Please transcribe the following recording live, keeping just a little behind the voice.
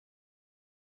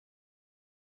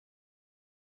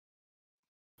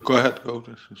Go ahead. Go.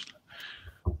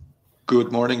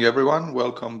 Good morning, everyone.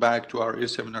 Welcome back to our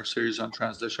seminar series on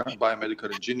Translational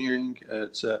Biomedical Engineering.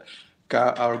 It's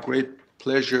our great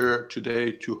pleasure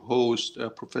today to host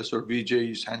Professor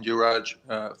Vijay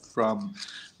Sanjairaj from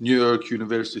New York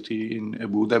University in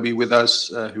Abu Dhabi with us.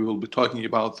 He will be talking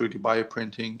about 3D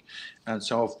bioprinting and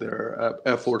some of their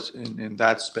efforts in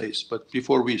that space. But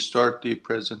before we start the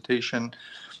presentation,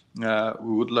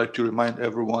 we would like to remind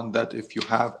everyone that if you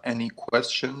have any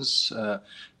questions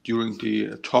during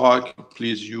the talk,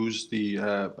 please use the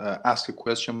ask a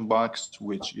question box,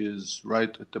 which is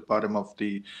right at the bottom of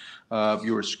the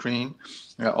your screen.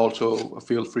 Also,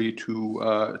 feel free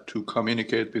to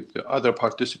communicate with the other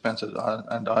participants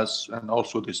and us, and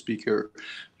also the speaker,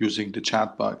 using the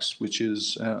chat box, which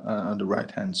is on the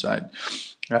right-hand side.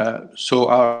 So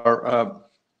our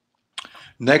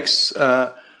next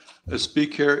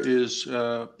speaker is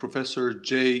Professor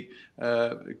Jay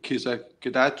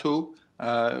Kizakidatu,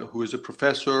 who is a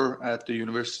professor at the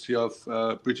University of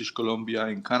British Columbia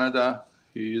in Canada.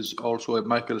 He is also a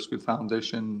Michael Smith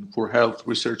Foundation for Health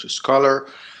Research Scholar,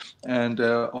 and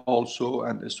also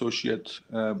an associate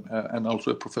and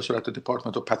also a professor at the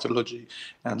Department of Pathology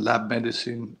and Lab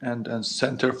Medicine and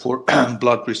Center for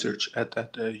Blood Research at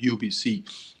UBC.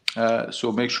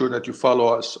 So make sure that you follow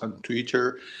us on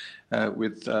Twitter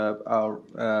with our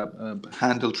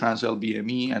handle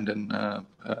TransLBME, and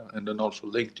then also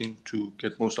LinkedIn to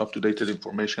get most up-to-date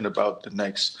information about the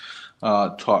next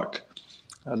talk.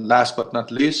 Last but not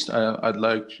least,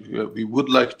 we would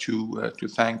like to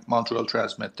thank Montreal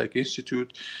TransMedTech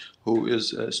Institute, who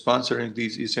is sponsoring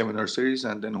these seminar series,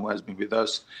 and then who has been with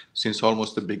us since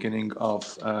almost the beginning of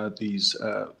these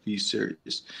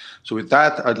series. So with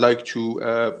that, I'd like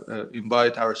to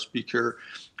invite our speaker,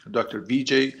 Dr.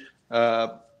 Vijay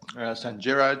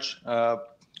Sanjairaj,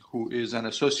 who is an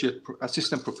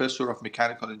assistant professor of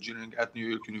mechanical engineering at New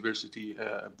York University,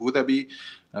 Abu Dhabi.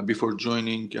 Before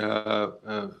joining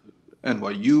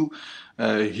NYU,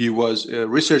 he was a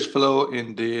research fellow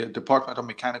in the Department of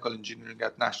Mechanical Engineering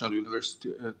at National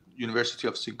University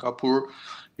of Singapore.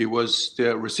 He was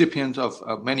the recipient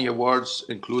of many awards,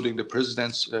 including the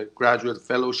President's Graduate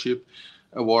Fellowship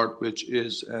Award, which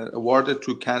is awarded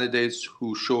to candidates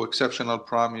who show exceptional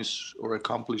promise or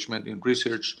accomplishment in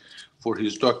research for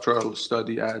his doctoral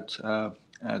study at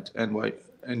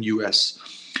NUS.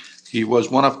 He was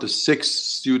one of the 6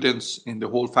 students in the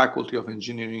whole Faculty of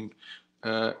Engineering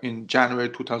in January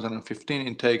 2015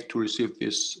 intake to receive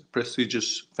this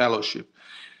prestigious fellowship.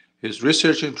 His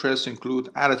research interests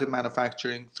include additive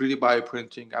manufacturing, 3D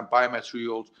bioprinting, and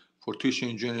biomaterials for tissue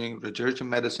engineering, regenerative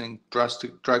medicine,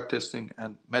 drug testing,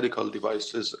 and medical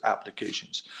devices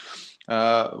applications. We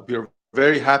are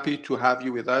very happy to have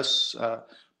you with us,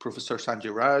 Professor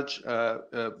Sanjairaj.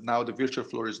 Now the virtual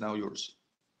floor is now yours.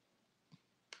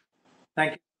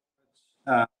 Thank you.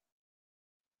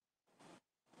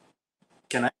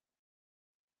 Can I?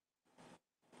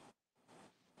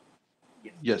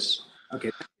 Yes. Okay.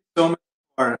 Thank you so much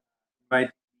for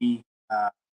inviting me,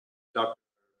 Dr.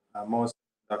 Most,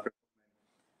 Dr.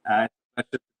 It's a pleasure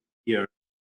to be here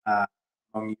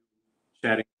among you,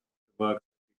 sharing the work that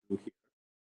we do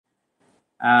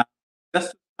here.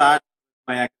 Just to start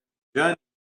my academic journey,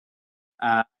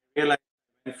 I realized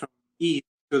I went from east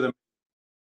to the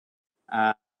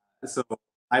middle. So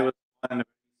I was born in a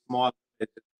very small village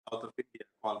in the south of India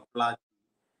called Plaji.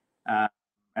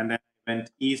 And then I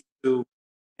went east to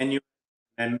NU,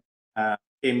 and then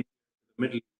came to the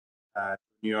middle to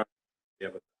New York.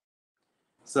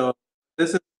 So this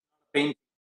is a painting.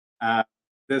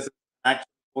 This is an actual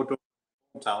photo of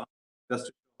my hometown, just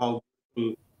to show how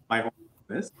beautiful my home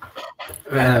is.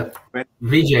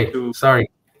 Vijay,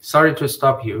 sorry to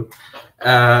stop you.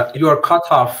 You are cut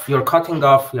off. You're cutting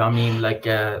off. I mean, like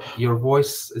your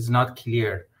voice is not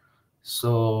clear.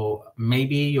 So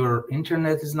maybe your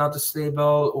internet is not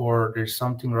stable, or there's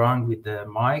something wrong with the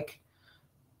mic.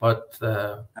 But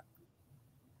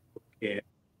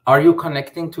are you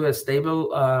connecting to a stable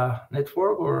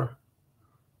network, or?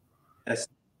 Yes,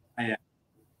 I am.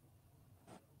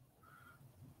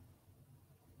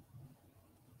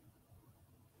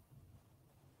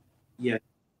 Yeah.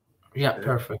 Yeah,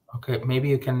 perfect. Okay, maybe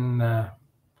you can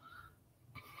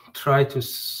try to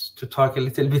talk a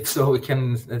little bit so we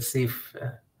can see if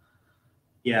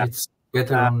it's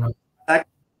better or not. I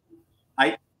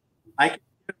can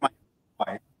hear my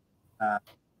voice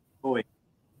going.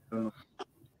 I don't know.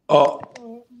 Oh,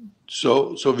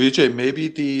 so Vijay, maybe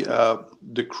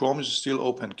the Chrome is still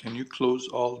open. Can you close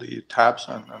all the tabs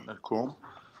on the Chrome?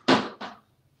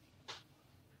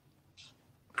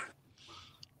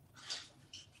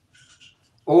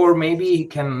 Or maybe he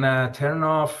can turn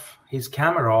off his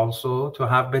camera also to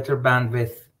have better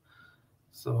bandwidth.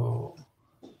 So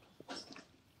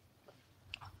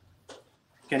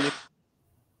Can you?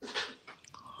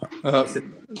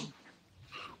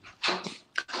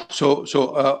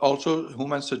 Also,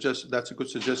 Human suggests that's a good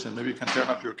suggestion. Maybe you can turn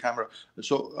off your camera.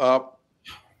 So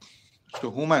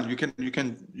Human, you can do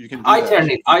I that.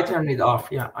 turn it off.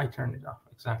 Yeah, I turn it off.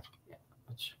 Exactly. Yeah,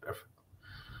 that's perfect.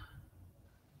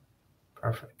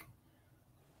 Perfect.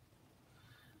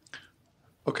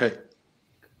 Okay.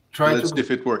 Let's see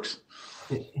if it works.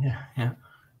 Yeah.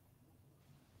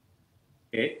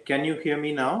 Okay. Can you hear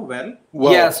me now? Well.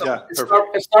 Yeah. So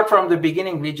start from the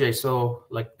beginning, Vijay. So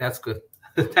that's good.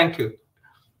 Thank you.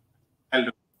 I'll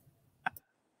do.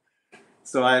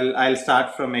 So I'll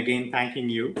start from again thanking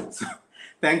you. So,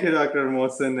 thank you, Dr.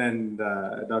 Mohsen and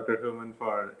Dr. Human,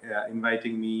 for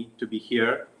inviting me to be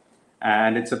here.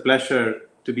 And it's a pleasure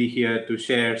to be here to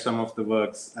share some of the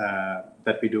works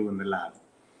that we do in the lab.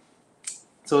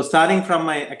 So starting from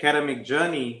my academic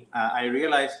journey, I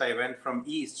realized I went from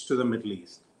East to the Middle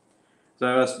East. So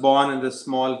I was born in this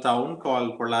small town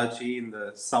called Pollachi in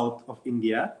the south of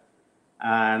India.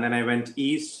 And then I went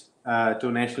east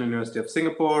to National University of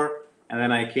Singapore. And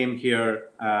then I came here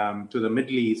to the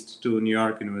Middle East, to New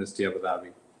York University, Abu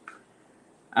Dhabi.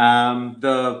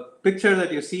 The picture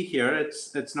that you see here,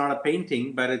 it's not a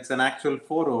painting, but it's an actual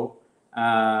photo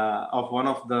of one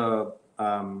of the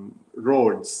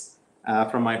roads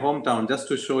from my hometown, just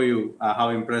to show you how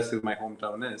impressive my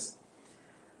hometown is.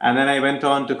 And then I went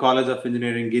on to College of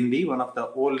Engineering, Guindy, one of the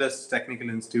oldest technical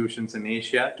institutions in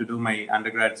Asia, to do my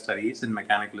undergrad studies in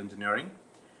mechanical engineering.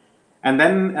 And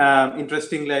then,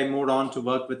 interestingly, I moved on to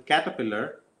work with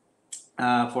Caterpillar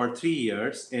for 3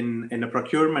 years in a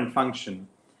procurement function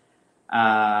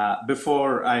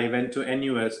before I went to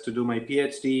NUS to do my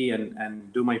PhD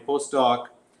and do my postdoc.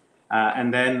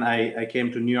 And then I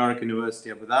came to New York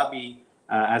University, Abu Dhabi,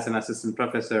 as an assistant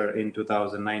professor in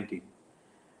 2019.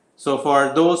 So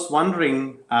for those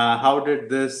wondering, how did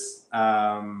this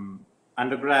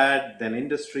undergrad, then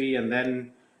industry, and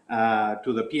then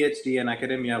to the PhD and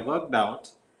academia worked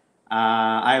out,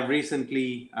 I've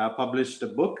recently published a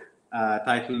book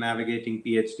titled Navigating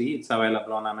PhD. It's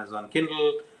available on Amazon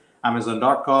Kindle,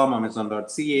 Amazon.com,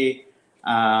 Amazon.ca.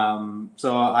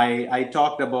 So I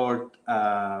talked about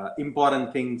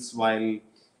important things while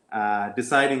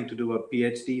deciding to do a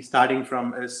PhD, starting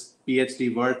from is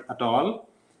PhD worth at all,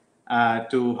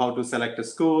 to how to select a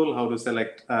school, how to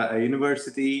select a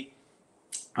university,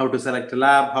 how to select a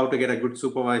lab, how to get a good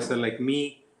supervisor like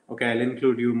me. Okay, I'll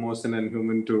include you, Mohsen and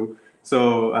Human too.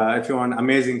 So if you want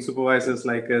amazing supervisors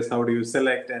like us, how do you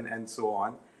select and so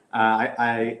on.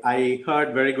 I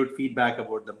heard very good feedback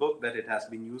about the book, that it has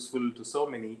been useful to so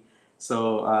many.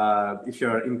 So if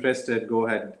you're interested, go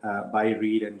ahead, buy,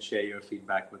 read, and share your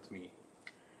feedback with me.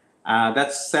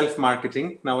 That's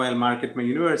self-marketing. Now I'll market my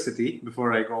university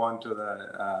before I go on to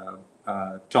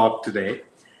the talk today.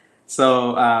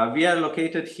 So we are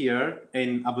located here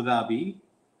in Abu Dhabi,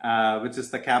 which is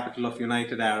the capital of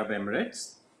United Arab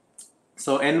Emirates.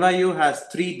 So NYU has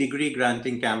 3 degree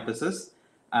granting campuses,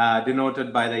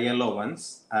 denoted by the yellow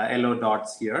ones, yellow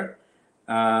dots here.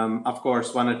 Of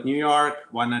course, one at New York,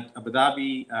 one at Abu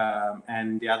Dhabi,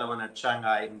 and the other one at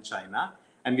Shanghai in China.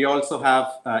 And we also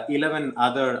have 11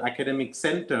 other academic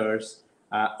centers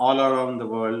all around the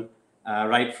world,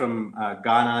 right from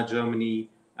Ghana, Germany,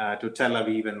 to Tel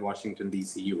Aviv and Washington,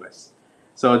 D.C., US.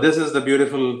 So this is the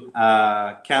beautiful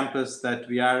campus that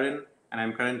we are in, and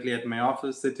I'm currently at my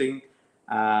office sitting.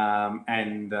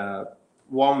 And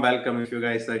warm welcome if you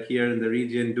guys are here in the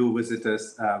region. Do visit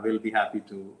us. We'll be happy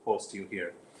to host you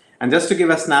here. And just to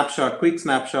give a snapshot, quick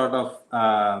snapshot of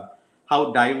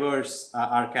how diverse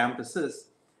our campus is,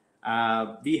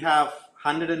 we have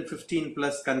 115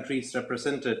 plus countries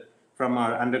represented from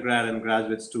our undergrad and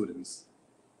graduate students.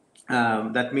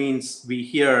 That means we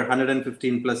hear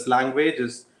 115 plus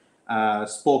languages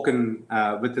spoken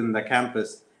within the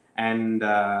campus. And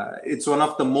it's one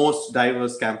of the most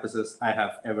diverse campuses I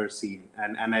have ever seen.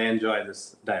 And I enjoy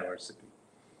this diversity.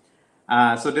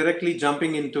 So directly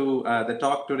jumping into the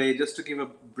talk today, just to give a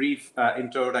brief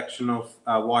introduction of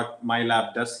what my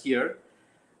lab does here.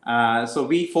 So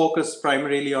we focus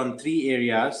primarily on 3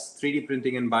 areas: 3D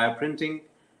printing and bioprinting,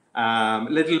 a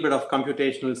little bit of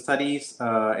computational studies,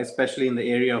 especially in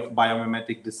the area of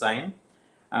biomimetic design,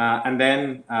 and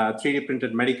then 3D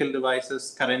printed medical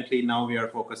devices. Currently, now we are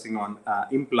focusing on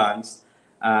implants,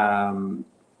 some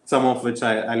of which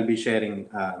I'll be sharing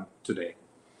today.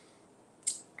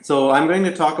 So I'm going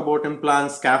to talk about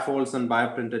implants, scaffolds, and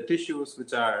bioprinted tissues,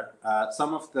 which are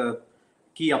some of the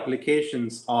key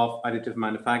applications of additive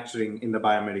manufacturing in the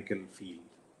biomedical field.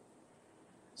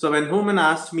 So when Hooman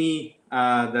asked me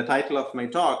the title of my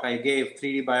talk, I gave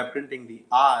 3D bioprinting, the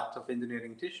art of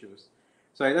engineering tissues.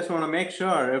 So I just want to make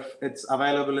sure if it's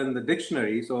available in the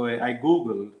dictionary. So I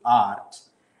Googled art,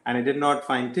 and I did not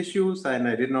find tissues, and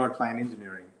I did not find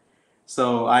engineering.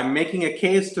 So I'm making a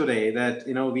case today that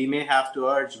we may have to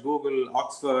urge Google,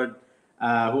 Oxford,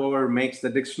 whoever makes the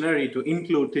dictionary to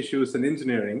include tissues and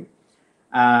engineering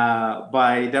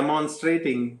by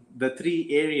demonstrating the 3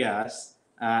 areas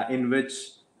in which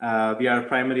we are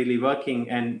primarily working,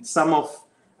 and some of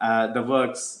the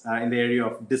works in the area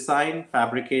of design,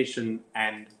 fabrication,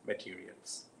 and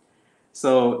materials.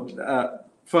 So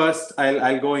first,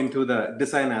 I'll go into the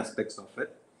design aspects of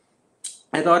it.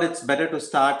 I thought it's better to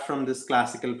start from this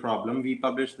classical problem. We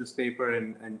published this paper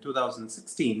in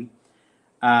 2016,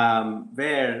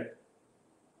 where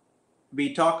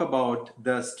we talk about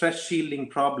the stress shielding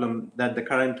problem that the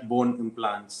current bone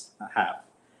implants have.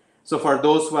 So for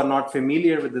those who are not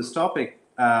familiar with this topic,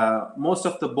 most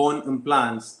of the bone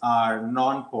implants are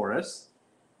non-porous,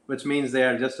 which means they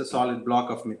are just a solid block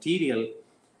of material.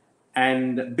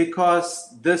 And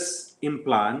because this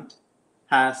implant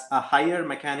has a higher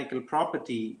mechanical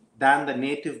property than the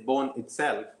native bone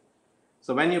itself,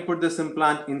 so when you put this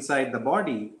implant inside the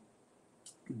body,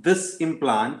 this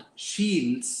implant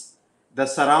shields the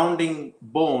surrounding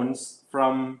bones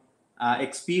from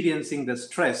experiencing the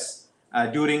stress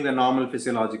during the normal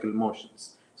physiological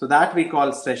motions. So that we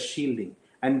call stress shielding.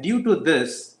 And due to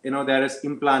this, there is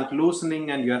implant loosening,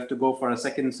 and you have to go for a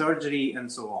second surgery and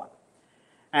so on.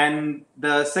 And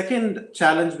the second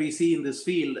challenge we see in this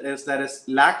field is there is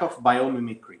lack of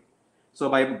biomimicry. So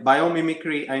by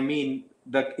biomimicry, I mean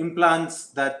the implants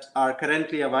that are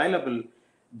currently available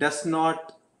does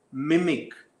not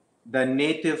mimic the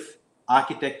native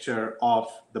architecture of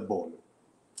the bone.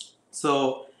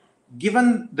 So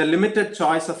given the limited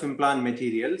choice of implant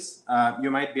materials, you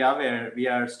might be aware we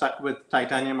are stuck with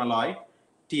titanium alloy,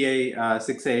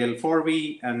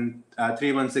 TA6AL4V, and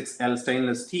 316L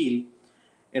stainless steel.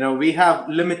 We have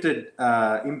limited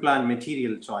implant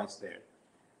material choice there.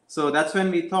 So that's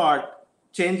when we thought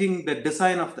changing the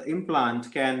design of the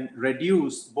implant can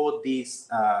reduce both these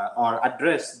or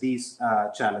address these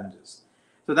challenges.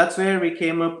 So that's where we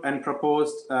came up and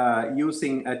proposed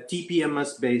using a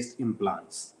TPMS-based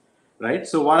implants, right?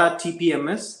 So what are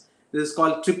TPMS? This is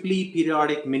called triply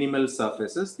periodic minimal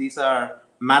surfaces. These are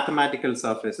mathematical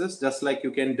surfaces, just like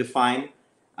you can define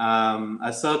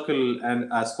a circle and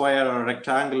a square or a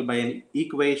rectangle by an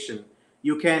equation.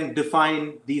 You can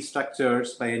define these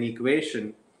structures by an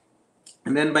equation.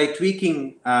 And then by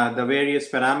tweaking the various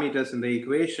parameters in the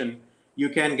equation, you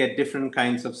can get different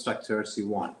kinds of structures you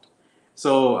want.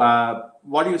 So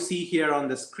what you see here on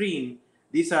the screen,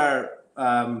 these are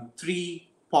 3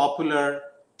 popular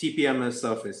TPMS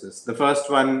surfaces. The first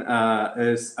one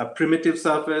is a primitive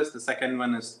surface. The second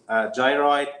one is a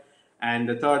gyroid. And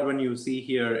the third one you see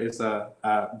here is a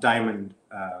diamond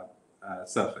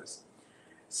surface.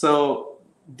 So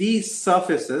these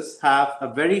surfaces have a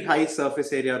very high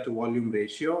surface area to volume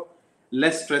ratio,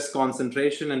 less stress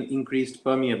concentration, and increased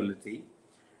permeability.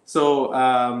 So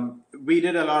we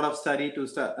did a lot of study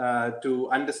to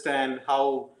understand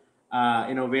how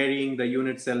varying the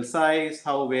unit cell size,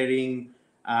 how varying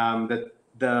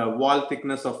the wall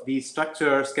thickness of these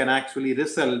structures can actually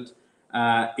result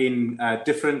in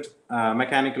different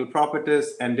mechanical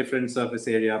properties and different surface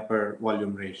area per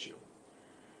volume ratio.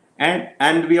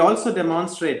 And we also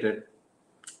demonstrated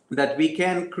that we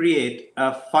can create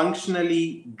a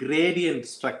functionally gradient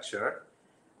structure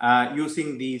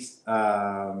using these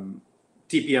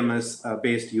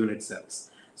TPMS-based unit cells.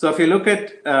 So if you look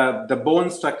at the bone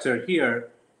structure here,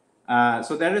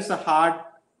 so there is a hard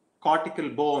cortical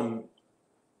bone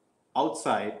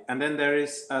outside, and then there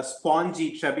is a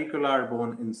spongy trabecular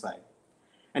bone inside.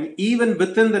 And even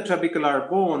within the trabecular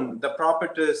bone, the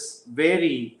properties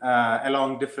vary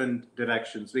along different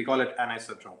directions. We call it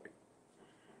anisotropy.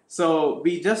 So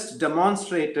we just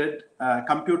demonstrated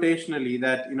computationally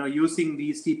that using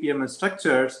these TPMS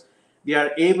structures, we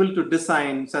are able to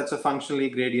design such a functionally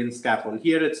gradient scaffold.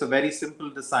 Here it's a very simple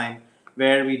design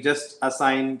where we just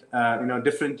assigned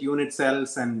different unit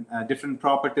cells and different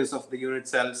properties of the unit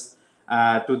cells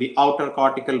to the outer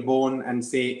cortical bone and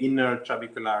say inner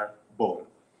trabecular bone,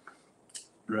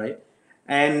 right?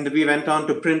 And we went on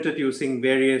to print it using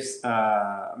various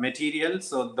materials.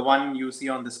 So the one you see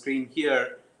on the screen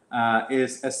here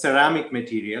is a ceramic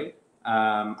material,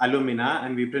 alumina,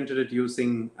 and we printed it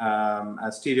using a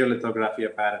stereolithography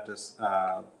apparatus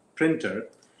printer.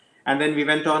 And then we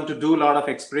went on to do a lot of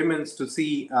experiments to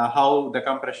see how the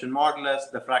compression modulus,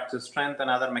 the fracture strength, and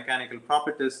other mechanical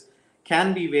properties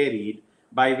can be varied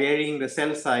by varying the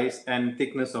cell size and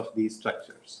thickness of these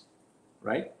structures,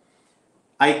 right?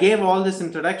 I gave all this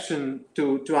introduction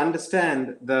to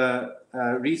understand the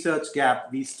research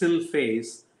gap we still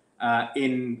face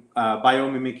in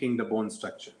biomimicking the bone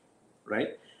structure,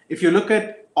 right? If you look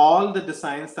at all the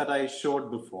designs that I showed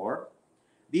before,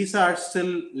 these are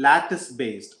still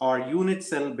lattice-based or unit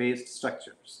cell-based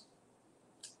structures,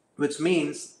 which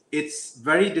means it's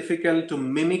very difficult to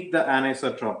mimic the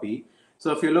anisotropy.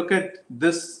 So if you look at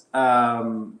this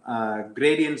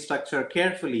gradient structure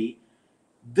carefully,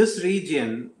 this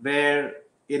region where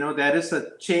there is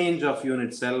a change of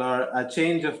unit cell or a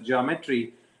change of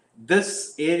geometry,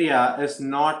 this area is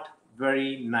not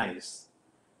very nice,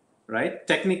 right?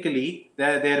 Technically,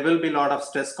 there will be a lot of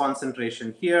stress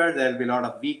concentration here, there will be a lot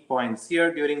of weak points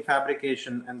here during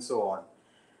fabrication, and so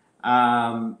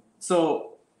on.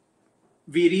 So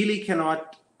we really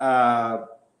cannot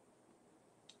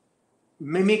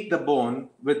mimic the bone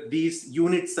with these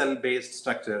unit cell based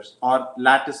structures or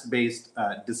lattice based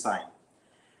design.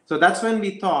 So that's when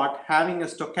we thought having a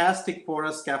stochastic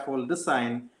porous scaffold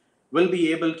design will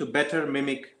be able to better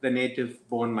mimic the native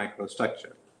bone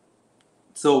microstructure.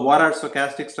 So what are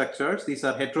stochastic structures? These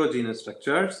are heterogeneous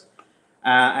structures,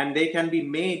 and they can be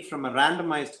made from a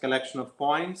randomized collection of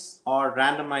points or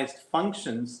randomized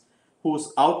functions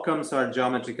whose outcomes are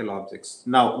geometrical objects.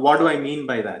 Now, what do I mean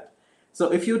by that?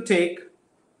 So if you take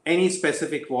any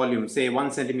specific volume, say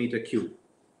 1 centimeter cube,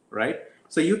 right?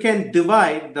 So you can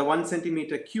divide the 1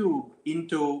 centimeter cube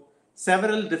into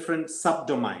several different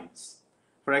subdomains.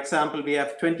 For example, we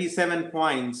have 27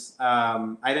 points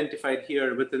identified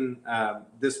here within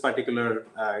this particular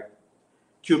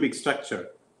cubic structure.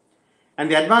 And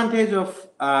the advantage of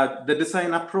the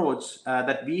design approach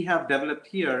that we have developed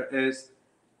here is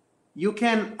you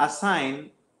can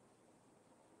assign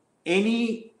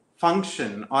any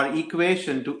function or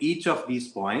equation to each of these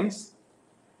points,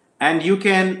 and you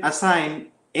can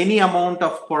assign any amount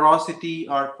of porosity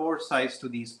or pore size to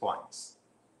these points,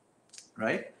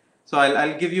 right? So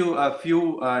I'll give you a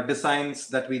few designs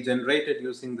that we generated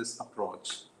using this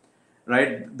approach,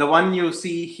 right? The one you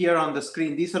see here on the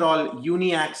screen, these are all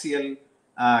uniaxial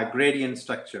gradient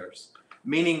structures,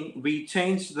 meaning we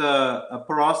changed the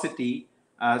porosity.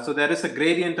 So there is a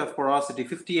gradient of porosity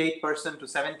 58% to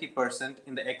 70%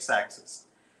 in the x-axis.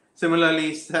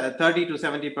 Similarly, 30 to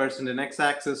 70% in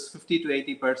x-axis, 50 to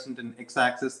 80% in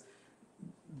x-axis,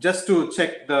 just to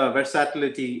check the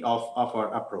versatility of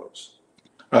our approach.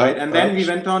 Right? And then we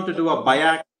went on to do a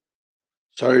biaxial.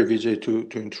 Sorry, Vijay, to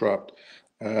interrupt.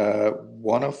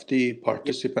 One of the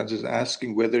participants is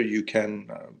asking whether you can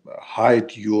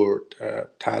hide your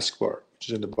taskbar, which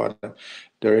is in the bottom.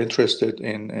 They're interested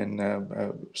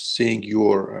in seeing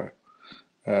your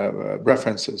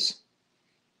references.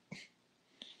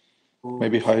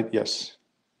 Maybe hide, yes.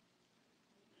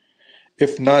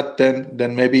 If not, then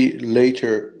maybe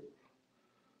later.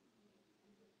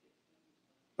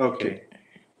 Okay.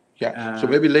 Yeah. So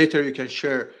maybe later you can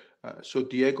share. So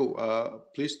Diego,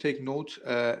 please take note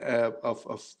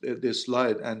of this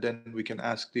slide, and then we can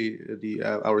ask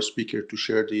our speaker to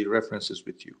share the references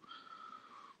with you.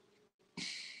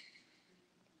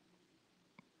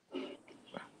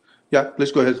 Yeah,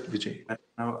 please go ahead, Vijay.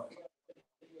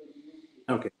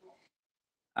 Okay.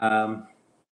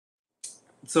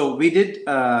 So we did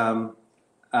a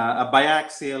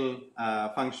biaxial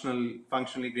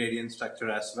functionally gradient structure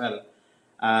as well.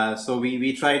 So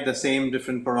we tried the same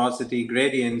different porosity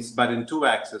gradients, but in 2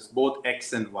 axes, both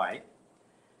X and Y.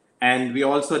 And we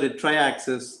also did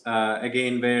tri-axis,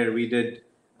 again, where we did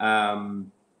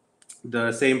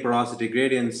the same porosity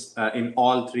gradients in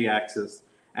all 3 axes.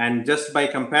 And just by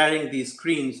comparing these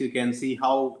screens, you can see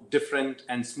how different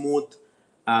and smooth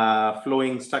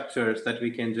flowing structures that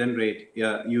we can generate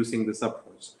using this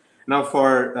approach. Now,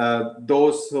 for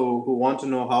those who want to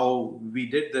know how we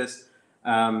did this,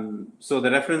 so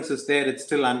the reference is there. It's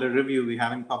still under review. We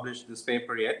haven't published this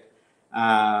paper yet.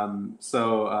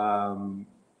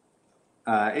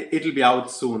 It'll be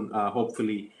out soon,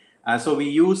 hopefully. So we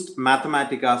used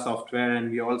Mathematica software,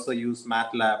 and we also used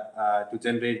MATLAB to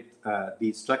generate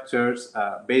these structures,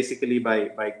 basically by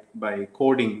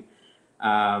coding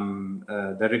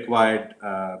the required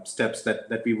steps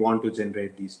that we want to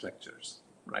generate these structures,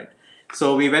 right?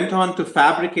 So we went on to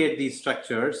fabricate these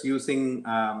structures using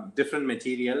different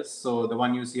materials. So the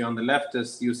one you see on the left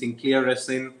is using clear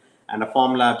resin and a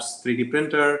Formlabs 3D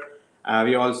printer.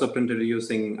 We also printed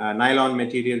using nylon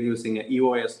material using an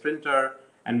EOS printer.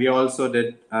 And we also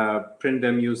did print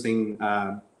them using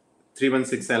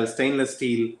 316L stainless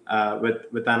steel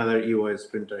with another EOS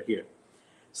printer here.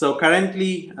 So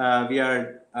currently we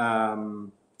are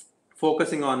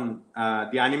focusing on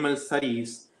the animal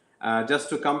studies just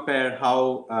to compare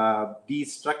how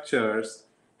these structures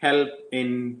help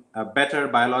in better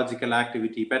biological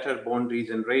activity, better bone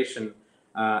regeneration,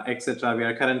 etc. We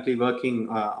are currently working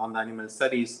on the animal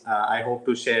studies. I hope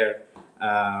to share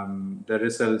the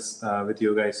results with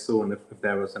you guys soon if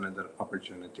there was another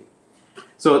opportunity.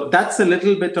 So that's a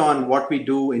little bit on what we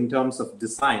do in terms of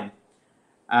design.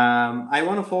 I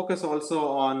want to focus also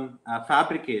on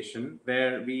fabrication,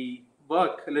 where we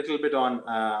work a little bit on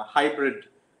hybrid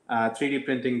 3D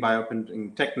printing,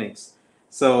 bioprinting techniques.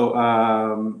 So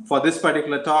for this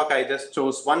particular talk, I just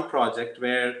chose one project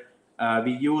where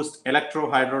we used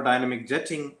electrohydrodynamic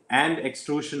jetting and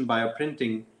extrusion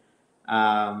bioprinting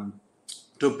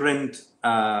to print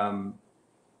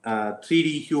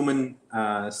 3D human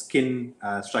skin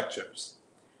structures.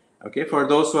 Okay, for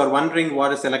those who are wondering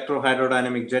what is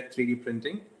electrohydrodynamic jet 3D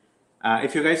printing,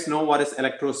 if you guys know what is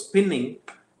electrospinning,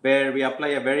 where we apply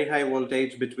a very high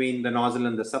voltage between the nozzle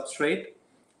and the substrate,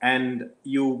 and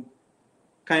you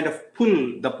kind of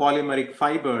pull the polymeric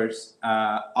fibers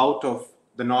out of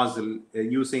the nozzle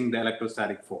using the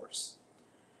electrostatic force.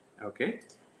 Okay.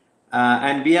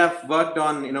 And we have worked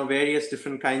on various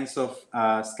different kinds of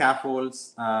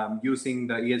scaffolds using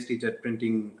the ESD jet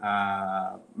printing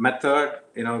method.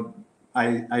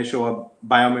 I show a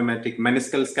biomimetic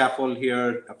meniscal scaffold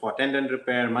here for tendon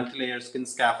repair, multi-layer skin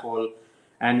scaffold,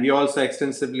 and we also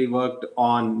extensively worked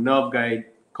on nerve guide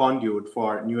conduit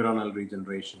for neuronal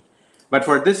regeneration. But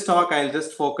for this talk, I'll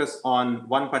just focus on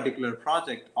one particular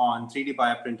project on 3D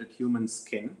bioprinted human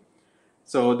skin.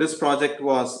 So this project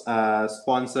was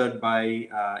sponsored by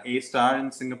A-Star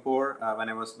in Singapore when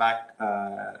I was back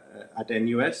at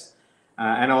NUS,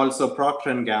 and also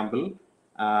Procter & Gamble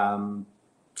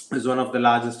is one of the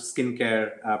largest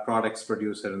skincare products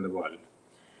producer in the world.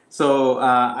 So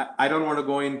I don't want to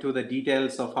go into the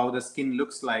details of how the skin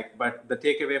looks like, but the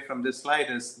takeaway from this slide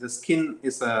is the skin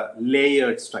is a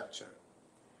layered structure.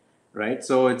 Right,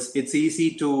 so it's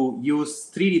easy to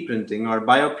use 3D printing or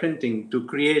bioprinting to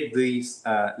create these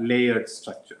layered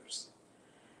structures.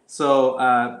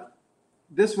 So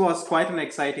this was quite an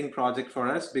exciting project for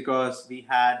us because we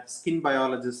had skin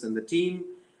biologists in the team,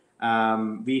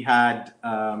 we had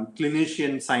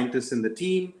clinician scientists in the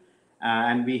team,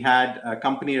 and we had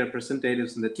company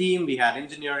representatives in the team. We had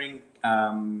engineering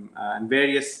and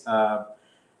various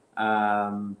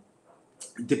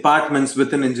departments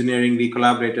within engineering. We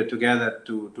collaborated together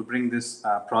to bring this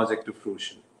project to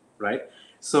fruition, right?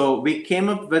 So we came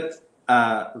up with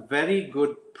a very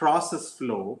good process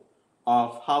flow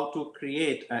of how to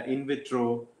create an in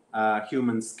vitro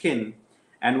human skin.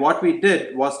 And what we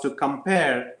did was to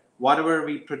compare whatever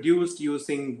we produced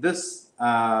using this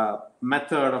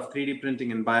method of 3D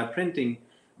printing and bioprinting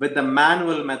with the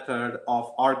manual method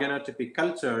of organotypic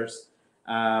cultures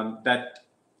that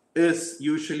is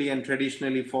usually and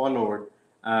traditionally followed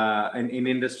in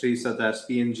industries such as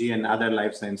P&G and other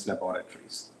life science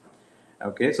laboratories.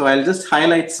 Okay, so I'll just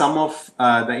highlight some of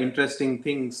the interesting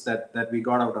things that we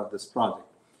got out of this project.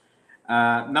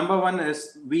 Number one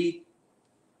is we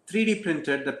 3D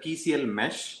printed the PCL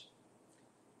mesh.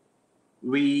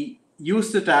 We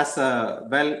used it as a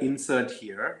well insert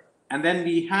here, and then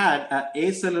we had an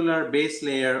acellular base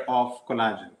layer of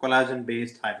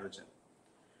collagen-based hydrogel,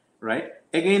 right?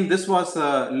 Again, this was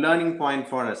a learning point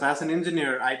for us. As an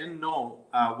engineer, I didn't know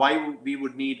why we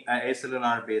would need an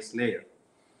acellular base layer.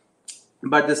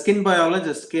 But the skin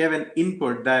biologist gave an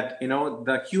input that,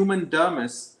 the human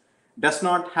dermis does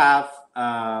not have,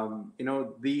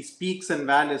 these peaks and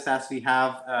valleys as we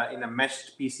have in a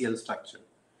meshed PCL structure.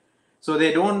 So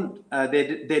they don't,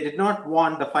 they did not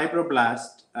want the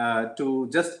fibroblast to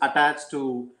just attach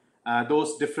to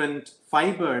those different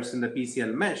fibers in the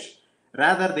PCL mesh.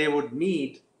 Rather, they would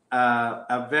need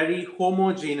a very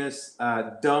homogeneous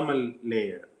dermal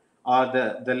layer, or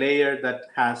the layer that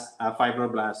has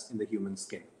fibroblasts in the human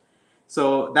skin.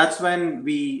 So that's when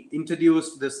we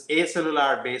introduced this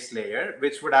acellular base layer,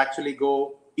 which would actually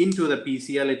go into the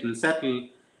PCL, it will settle,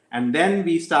 and then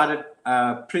we started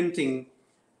printing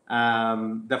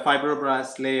the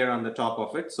fibroblast layer on the top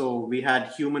of it. So we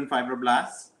had human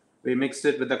fibroblasts, we mixed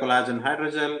it with the collagen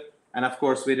hydrogel, and of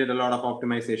course, we did a lot of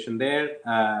optimization there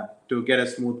to get a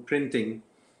smooth printing.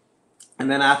 And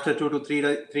then after 2 to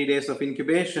 3 days of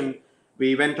incubation,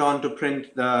 we went on to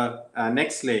print the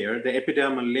next layer, the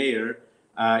epidermal layer,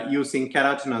 using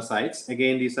keratinocytes.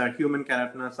 Again, these are human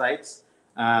keratinocytes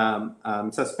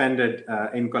suspended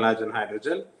in collagen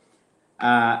hydrogel.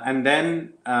 And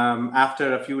then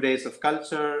after a few days of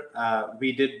culture,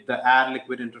 we did the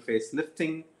air-liquid interface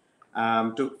lifting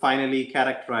to finally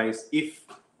characterize if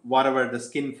whatever the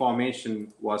skin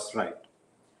formation was right.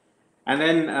 And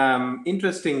then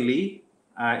interestingly,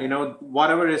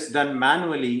 whatever is done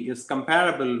manually is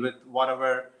comparable with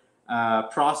whatever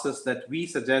process that we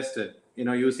suggested,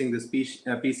 using this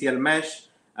PCL mesh,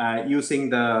 using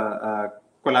the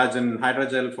collagen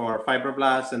hydrogel for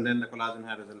fibroblasts, and then the collagen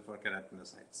hydrogel for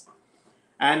keratinocytes.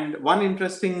 And one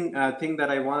interesting thing that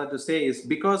I wanted to say is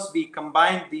because we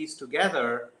combined these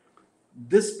together,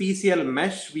 this PCL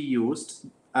mesh we used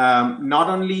not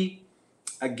only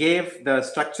gave the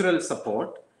structural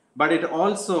support, but it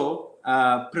also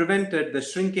prevented the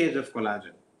shrinkage of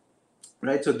collagen,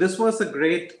 right? So this was a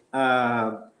great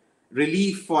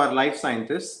relief for life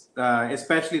scientists,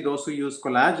 especially those who use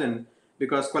collagen,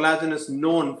 because collagen is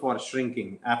known for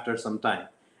shrinking after some time.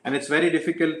 And it's very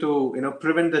difficult to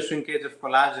prevent the shrinkage of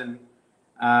collagen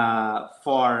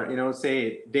for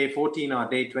say day 14 or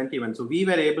day 21. So we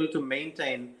were able to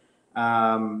maintain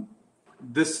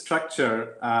this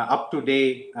structure up to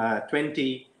day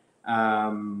 20,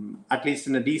 at least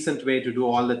in a decent way, to do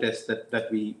all the tests that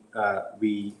we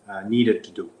needed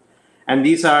to do. And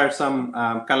these are some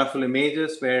colorful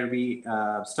images where we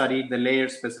studied the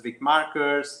layer-specific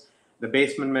markers, the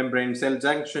basement membrane cell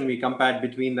junction. We compared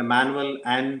between the manual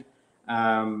and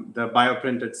the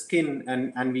bioprinted skin,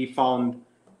 and we found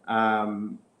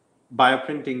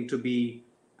bioprinting to be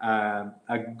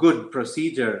a good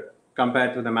procedure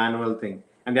compared to the manual thing.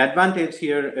 And the advantage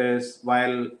here is,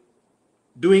 while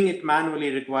doing it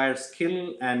manually requires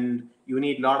skill and you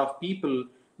need a lot of people,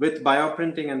 with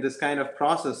bioprinting and this kind of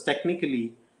process,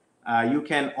 technically, you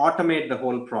can automate the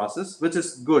whole process, which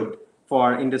is good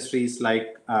for industries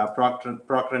like Procter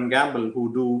 & Gamble,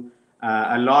 who do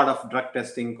a lot of drug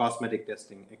testing, cosmetic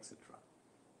testing, etc.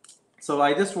 So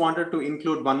I just wanted to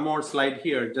include one more slide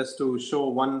here just to show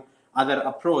one other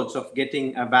approach of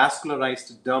getting a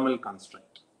vascularized dermal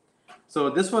construct. So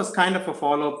this was kind of a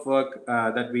follow-up work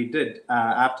that we did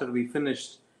after we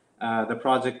finished the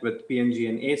project with P&G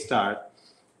and A-Star.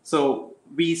 So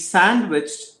we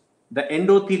sandwiched the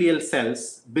endothelial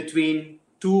cells between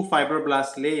two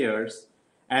fibroblast layers,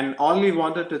 and all we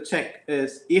wanted to check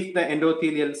is if the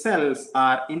endothelial cells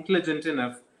are intelligent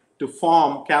enough to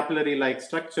form capillary-like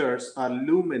structures or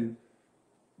lumen,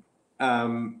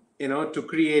 to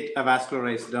create a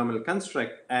vascularized dermal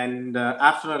construct. And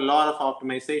after a lot of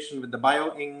optimization with the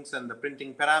bioinks and the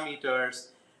printing parameters,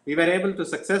 we were able to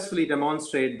successfully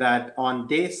demonstrate that on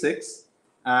day 6,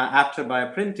 after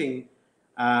bioprinting,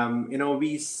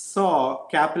 we saw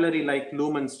capillary-like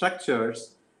lumen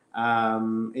structures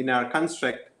in our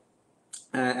construct,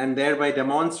 and thereby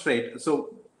demonstrate.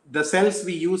 So the cells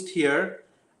we used here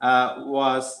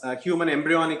was human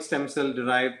embryonic stem cell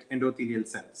derived endothelial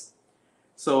cells.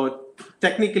 So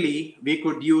technically, we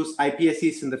could use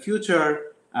iPSCs in the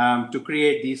future to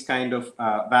create these kind of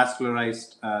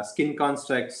vascularized skin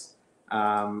constructs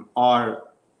or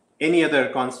any other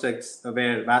constructs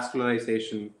where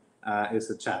vascularization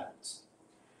is a challenge.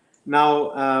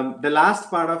 Now, the last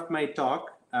part of my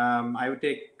talk, I would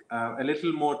take a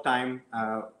little more time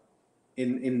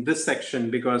in this section,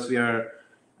 because we are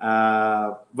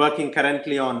working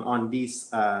currently on these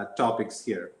topics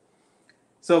here.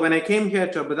 So when I came here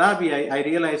to Abu Dhabi, I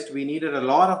realized we needed a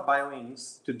lot of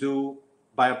bioinks to do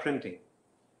bioprinting.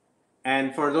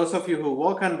 And for those of you who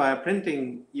work on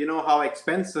bioprinting, you know how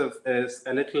expensive is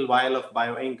a little vial of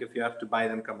bioink if you have to buy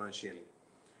them commercially,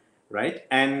 right?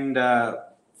 And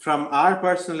from our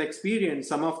personal experience,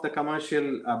 some of the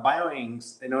commercial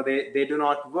bioinks, they do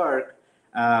not work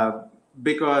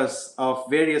because of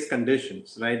various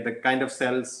conditions, right? The kind of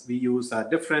cells we use are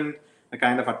different, the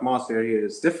kind of atmosphere here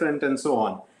is different, and so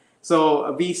on.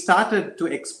 So we started to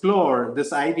explore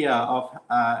this idea of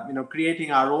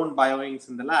creating our own bioinks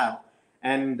in the lab,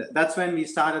 and that's when we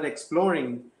started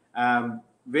exploring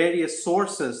various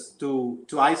sources to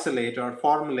isolate or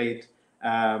formulate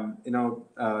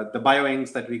the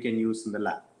bioinks that we can use in the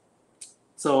lab.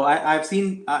 So I've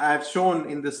shown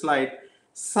in this slide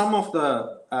some of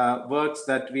the works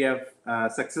that we have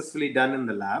successfully done in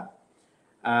the lab.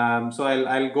 So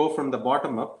I'll go from the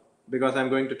bottom up, because I'm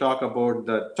going to talk about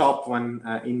the top one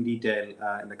in detail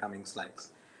in the coming slides.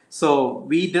 So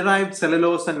we derived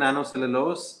cellulose and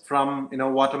nanocellulose from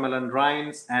watermelon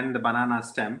rinds and the banana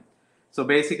stem. So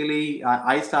basically,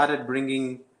 I started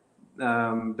bringing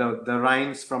the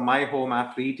rinds from my home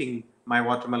after eating my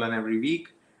watermelon every week.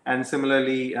 And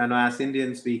similarly, as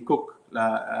Indians, we cook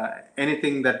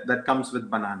anything that comes with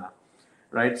banana,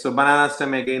 right? So banana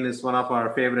stem, again, is one of our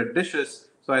favorite dishes.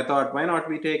 So I thought, why not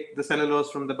we take the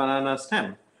cellulose from the banana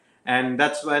stem? And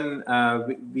that's when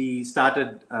we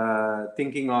started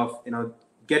thinking of,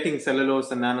 getting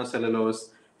cellulose and nanocellulose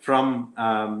from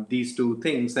these two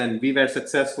things. And we were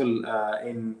successful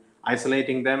in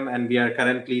isolating them. And we are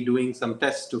currently doing some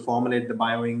tests to formulate the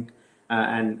bioink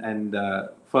and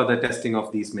further testing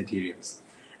of these materials.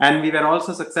 And we were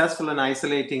also successful in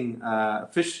isolating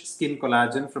fish skin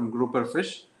collagen from grouper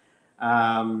fish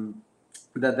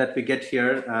that we get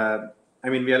here. I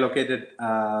mean, we are located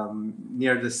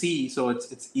near the sea, so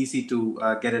it's easy to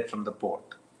get it from the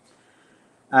port.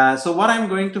 So what I'm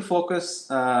going to focus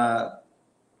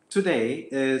today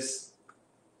is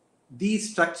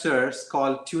these structures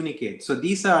called tunicates. So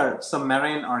these are some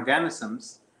marine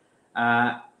organisms,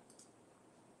 and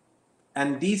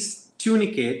these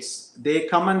tunicates, they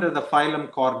come under the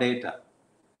phylum Chordata,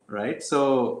 right?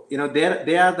 So,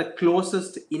 they are the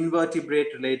closest invertebrate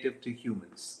relative to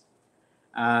humans.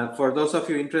 For those of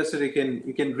you interested,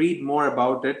 you can read more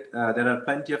about it. There are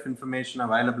plenty of information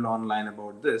available online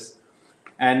about this.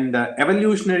 And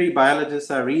evolutionary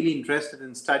biologists are really interested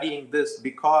in studying this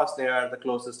because they are the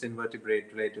closest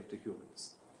invertebrate relative to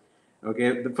humans.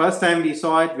 Okay, the first time we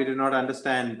saw it, we did not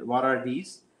understand what are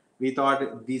these. We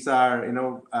thought these are,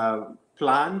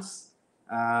 plants,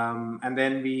 and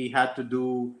then we had to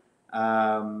do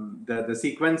the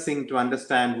sequencing to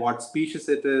understand what species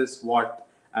it is, what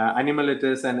animal it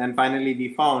is, and finally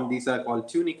we found these are called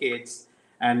tunicates,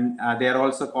 and they are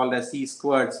also called as sea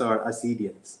squirts or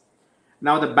ascidians.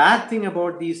 Now, the bad thing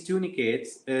about these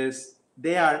tunicates is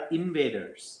they are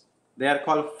invaders. They are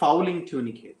called fouling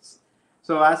tunicates.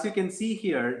 So as you can see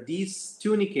here, these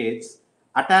tunicates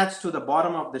attach to the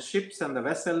bottom of the ships and the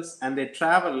vessels, and they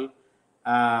travel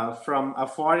from a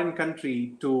foreign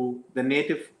country to the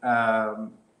native, our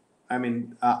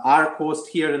coast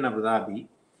here in Abu Dhabi.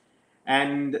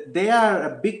 And they are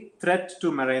a big threat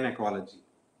to marine ecology.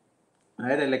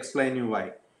 Right? I'll explain you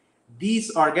why.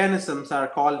 These organisms are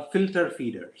called filter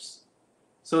feeders.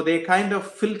 So they kind of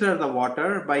filter the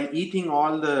water by eating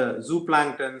all the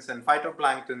zooplanktons and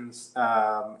phytoplanktons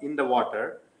in the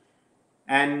water.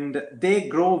 And they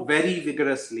grow very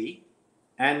vigorously,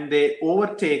 and they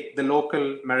overtake the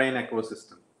local marine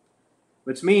ecosystem,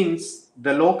 which means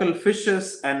the local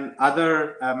fishes and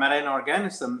other marine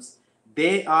organisms,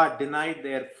 they are denied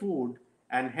their food,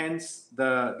 and hence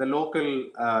the local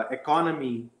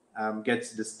economy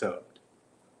gets disturbed,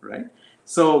 right?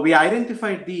 So we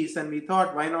identified these, and we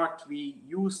thought, why not we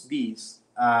use these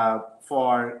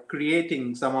for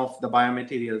creating some of the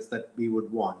biomaterials that we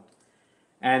would want.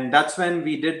 And that's when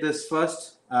we did this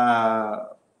first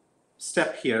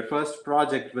step here, first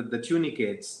project with the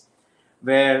tunicates,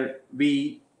 where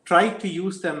we tried to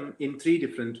use them in 3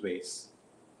 different ways.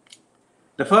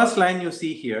 The first line you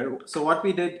see here, so what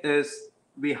we did is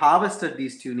we harvested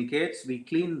these tunicates, we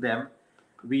cleaned them,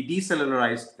 we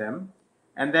decellularized them,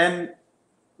 and then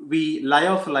we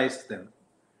lyophilized them.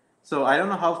 So I don't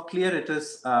know how clear it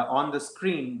is on the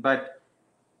screen, but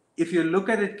if you look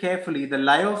at it carefully, the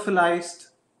lyophilized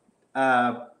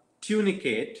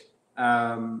tunicate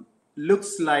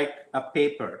looks like a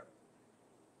paper.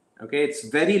 Okay, it's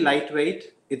very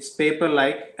lightweight, it's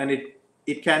paper-like, and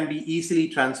it can be easily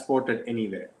transported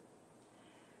anywhere.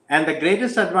 And the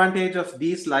greatest advantage of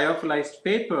these lyophilized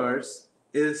papers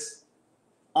is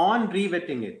on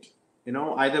rewetting it,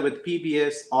 either with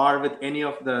PBS or with any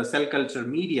of the cell culture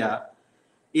media,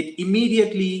 it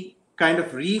immediately kind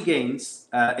of regains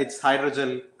its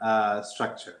hydrogel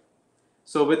structure.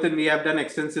 So we have done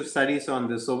extensive studies on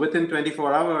this. So within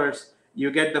 24 hours,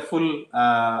 you get the full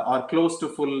or close to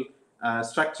full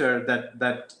structure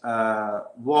that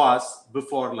was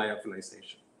before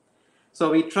lyophilization.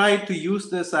 So we tried to use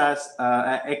this as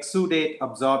exudate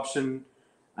absorption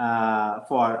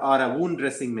or a wound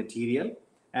dressing material.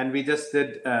 And we just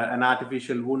did an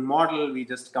artificial wound model. We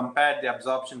just compared the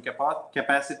absorption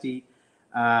capacity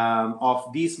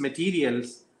of these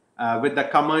materials with the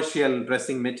commercial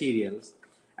dressing materials.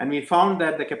 And we found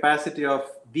that the capacity of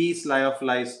these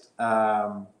lyophilized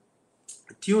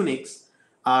tunics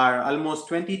are almost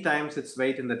 20 times its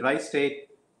weight in the dry state,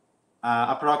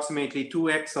 approximately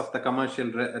 2x of the commercial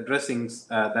dressings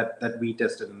that we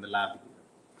tested in the lab.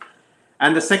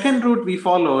 And the second route we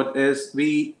followed is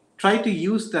we try to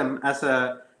use them as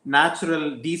a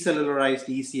natural decellularized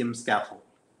ECM scaffold,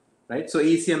 right? So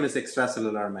ECM is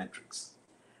extracellular matrix.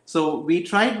 So we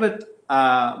tried with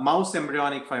mouse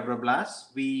embryonic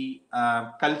fibroblasts. We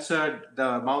cultured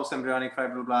the mouse embryonic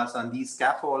fibroblasts on these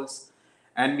scaffolds,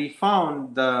 and we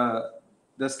found the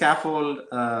scaffold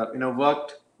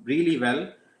worked really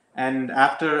well. And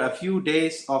after a few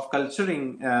days of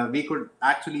culturing, we could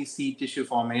actually see tissue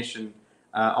formation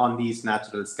on these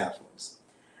natural scaffolds.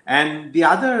 And the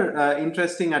other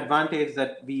interesting advantage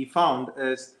that we found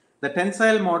is the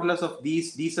tensile modulus of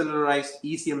these decellularized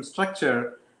ECM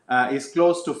structure is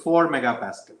close to 4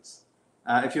 megapascals.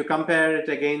 If you compare it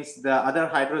against the other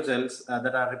hydrogels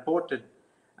that are reported,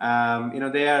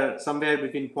 they are somewhere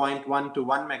between 0.1 to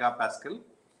 1 megapascal.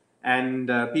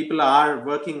 And people are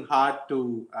working hard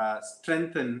to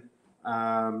strengthen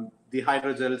the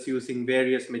hydrogels using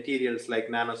various materials like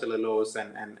nanocellulose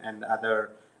and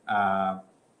other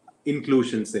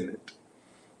inclusions in it.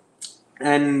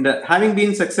 And having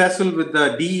been successful with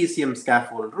the DECM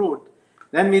scaffold route,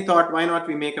 then we thought, why not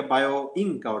we make a bio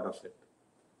ink out of it,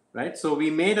 right? So we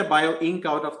made a bio ink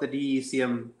out of the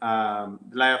DECM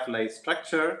lyophilized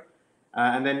structure,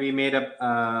 and then we made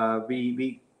a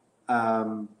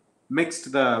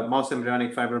mixed the mouse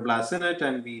embryonic fibroblasts in it,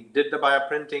 and we did the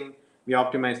bioprinting, we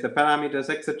optimized the parameters,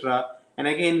 etc. And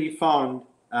again, we found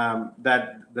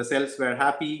that the cells were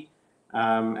happy,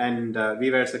 and we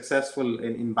were successful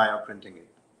in bioprinting it.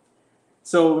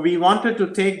 So we wanted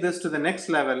to take this to the next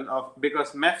level of,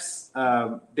 because MEFs,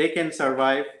 they can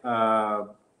survive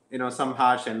some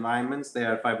harsh environments, they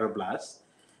are fibroblasts.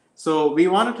 So we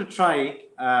wanted to try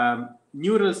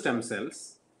neural stem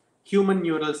cells, human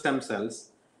neural stem cells,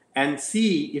 and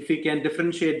see if we can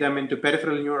differentiate them into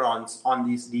peripheral neurons on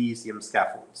these DECM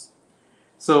scaffolds.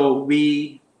 So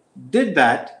we did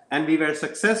that, and we were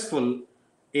successful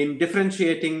in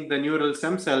differentiating the neural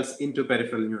stem cells into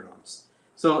peripheral neurons.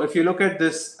 So if you look at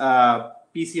this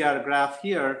PCR graph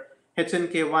here,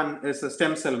 HNK1 is a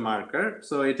stem cell marker,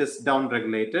 so it is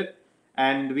downregulated.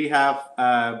 And we have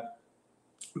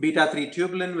beta-3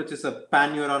 tubulin, which is a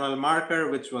pan-neuronal marker,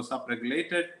 which was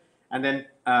upregulated. And then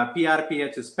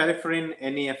PRPH is peripherin,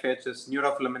 NEFH is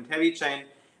neurofilament heavy chain.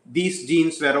 These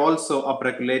genes were also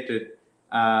upregulated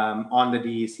on the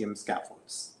DECM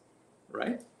scaffolds,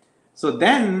 right? So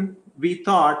then we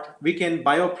thought we can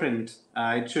bioprint.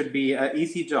 It should be an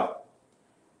easy job.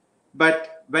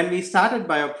 But when we started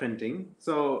bioprinting,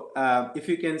 so if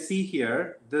you can see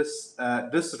here, this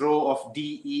row of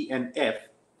D, E, and F,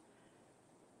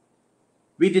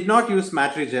 we did not use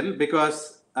Matrigel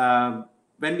because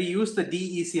when we used the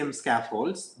DECM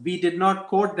scaffolds, we did not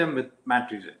coat them with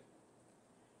Matrigel.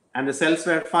 And the cells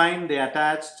were fine, they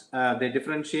attached, they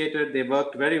differentiated, they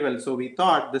worked very well. So we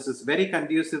thought this is very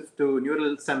conducive to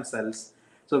neural stem cells.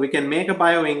 So we can make a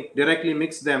bioink, directly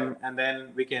mix them, and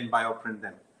then we can bioprint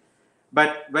them.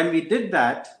 But when we did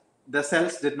that, the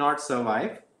cells did not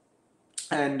survive.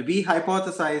 And we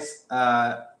hypothesized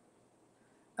that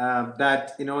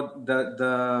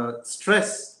the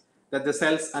stress that the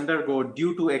cells undergo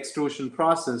due to extrusion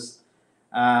process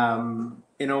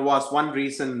was one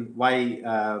reason why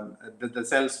the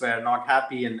cells were not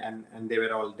happy and they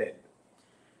were all dead.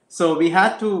 So we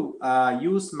had to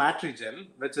use Matrigel,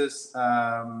 which is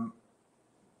kind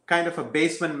of a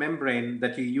basement membrane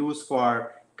that you use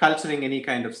for culturing any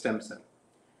kind of stem cell.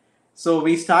 So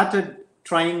we started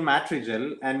trying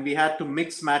Matrigel, and we had to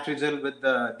mix Matrigel with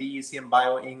the DECM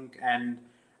bioink, and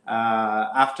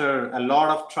after a lot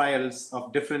of trials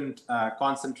of different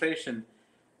concentration,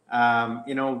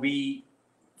 we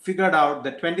figured out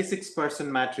that 26%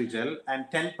 Matrigel and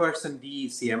 10%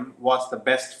 DECM was the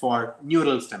best for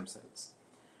neural stem cells.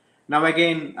 Now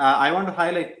again, I want to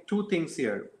highlight two things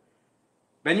here.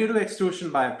 When you do extrusion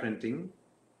bioprinting,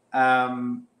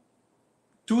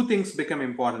 two things become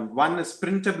important. One is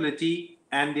printability,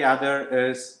 and the other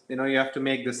is, you have to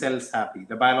make the cells happy,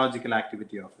 the biological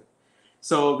activity of it.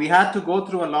 So we had to go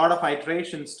through a lot of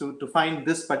iterations to find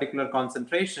this particular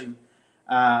concentration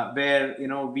where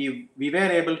we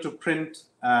were able to print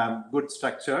good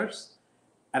structures,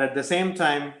 and at the same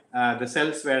time the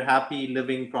cells were happy,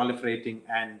 living, proliferating,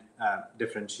 and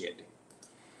differentiating.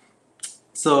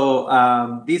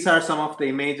 So these are some of the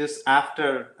images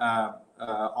after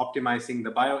optimizing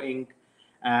the bioink,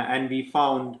 and we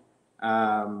found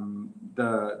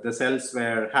the cells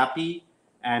were happy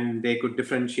and they could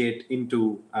differentiate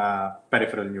into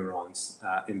peripheral neurons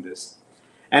in this.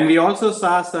 And we also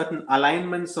saw certain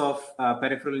alignments of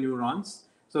peripheral neurons.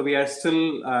 So we are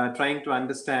still trying to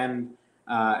understand,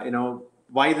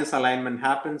 why this alignment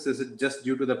happens. Is it just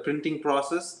due to the printing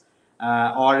process,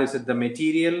 or is it the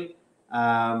material,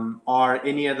 or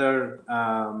any other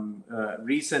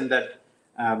reason that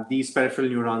these peripheral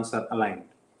neurons are aligned?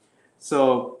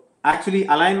 So actually,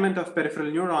 alignment of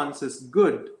peripheral neurons is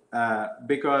good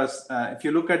because if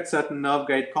you look at certain nerve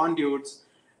guide conduits,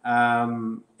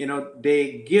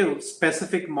 they give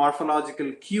specific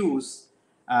morphological cues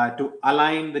to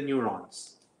align the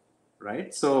neurons,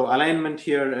 right? So alignment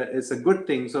here is a good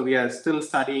thing. So we are still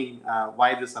studying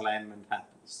why this alignment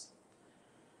happens.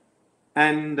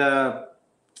 And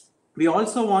we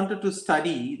also wanted to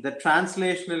study the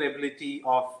translational ability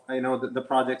of the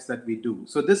projects that we do.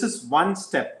 So this is one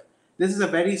step. This is a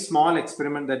very small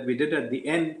experiment that we did at the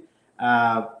end,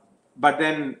 but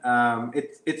then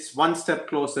it's one step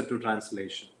closer to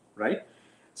translation, right?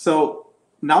 So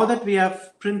now that we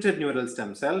have printed neural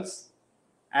stem cells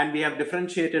and we have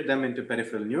differentiated them into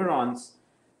peripheral neurons,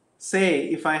 say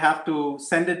if I have to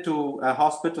send it to a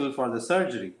hospital for the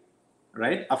surgery,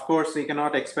 right? Of course, we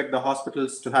cannot expect the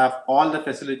hospitals to have all the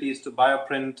facilities to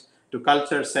bioprint, to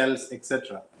culture cells,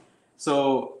 etc.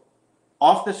 So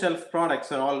off-the-shelf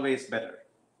products are always better,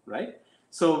 right?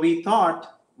 So we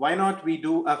thought, why not we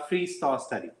do a freeze-thaw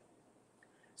study?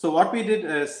 So what we did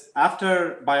is,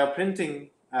 after bioprinting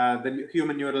the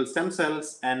human neural stem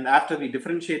cells, and after we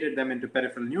differentiated them into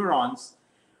peripheral neurons,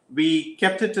 we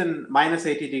kept it in minus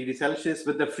 80 degrees Celsius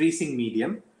with the freezing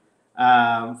medium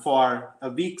for a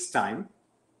week's time.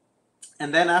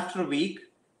 And then after a week,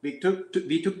 we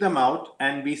took them out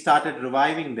and we started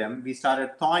reviving them. We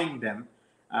started thawing them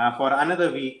for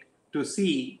another week to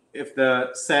see if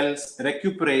the cells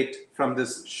recuperate from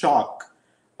this shock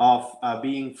of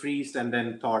being freezed and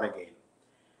then thawed again.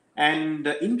 And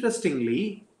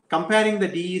interestingly, comparing the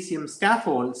DECM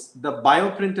scaffolds, the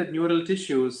bioprinted neural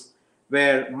tissues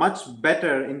were much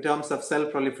better in terms of cell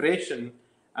proliferation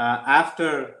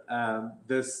after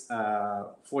this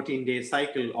 14-day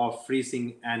cycle of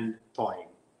freezing and thawing.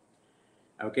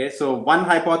 Okay, so one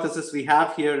hypothesis we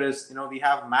have here is, we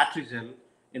have matrigel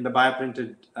in the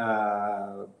bioprinted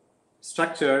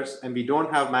structures, and we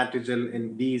don't have matrigel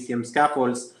in DECM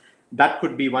scaffolds. That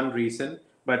could be one reason,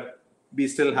 but we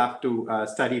still have to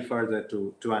study further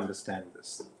to understand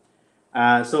this.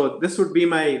 So this would be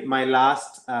my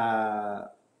last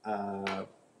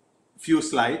few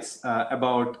slides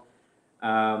about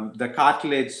the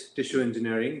cartilage tissue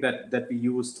engineering that we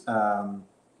used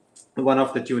one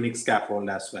of the tunic scaffold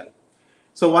as well.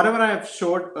 So whatever I have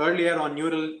showed earlier on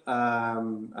neural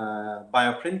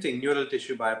bioprinting, neural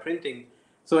tissue bioprinting,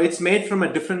 so it's made from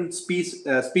a different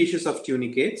species of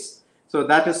tunicates. So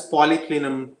that is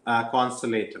Polyclinum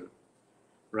constellatum,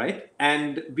 right?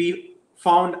 And we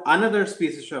found another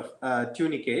species of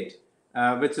tunicate,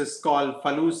 which is called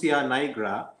Phallusia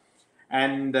nigra.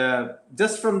 And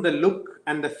just from the look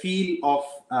and the feel of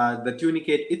the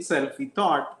tunicate itself, we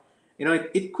thought,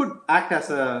 it could act as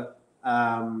a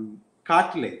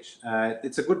cartilage.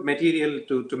 It's a good material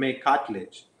to make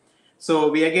cartilage. So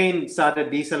we again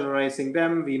started decellularizing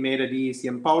them. We made a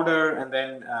DECM powder, and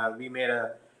then we made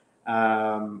a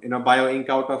bio ink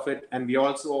out of it. And we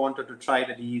also wanted to try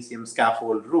the DECM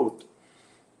scaffold route.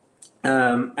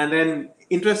 And then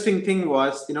interesting thing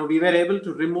was, we were able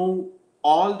to remove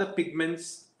all the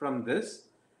pigments from this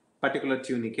particular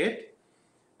tunicate,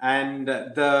 and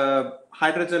the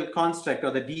hydrogel construct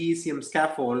or the DECM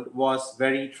scaffold was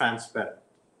very transparent.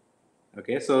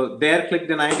 Okay, so there clicked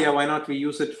an idea, why not we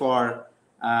use it for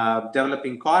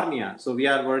developing cornea? So we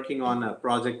are working on a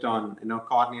project on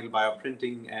corneal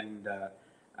bioprinting and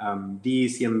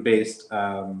DECM based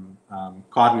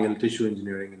corneal tissue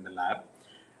engineering in the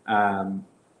lab.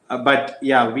 But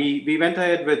yeah, we went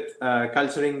ahead with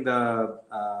culturing the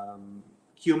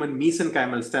human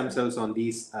mesenchymal stem cells on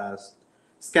these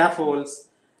scaffolds,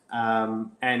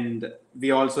 and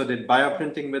we also did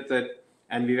bioprinting with it,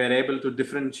 and we were able to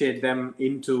differentiate them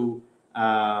into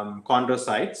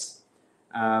chondrocytes.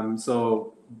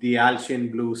 So the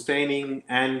Alcian blue staining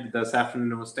and the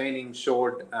safranino staining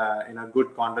showed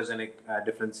good chondrogenic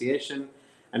differentiation,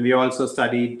 and we also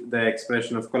studied the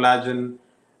expression of collagen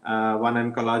 1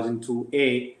 and collagen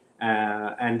 2A,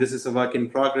 and this is a work in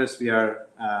progress. We are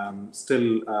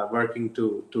still working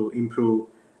to improve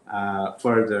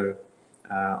further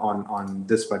on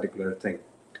this particular thing.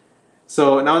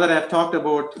 So now that I've talked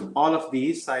about all of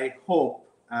these, I hope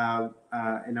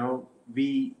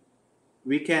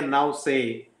we can now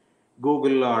say,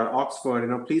 Google or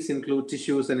Oxford, please include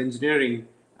tissues and engineering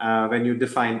when you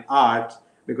define art,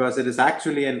 because it is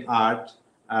actually an art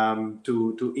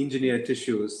to engineer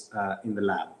tissues in the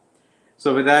lab.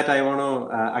 So with that, I want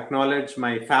to acknowledge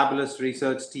my fabulous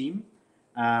research team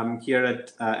here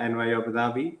at NYU Abu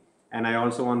Dhabi. And I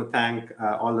also want to thank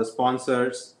all the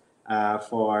sponsors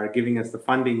for giving us the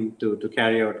funding to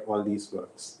carry out all these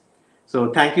works.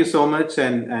 So thank you so much,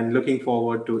 and looking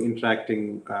forward to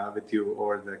interacting with you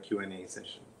over the Q&A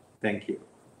session. Thank you.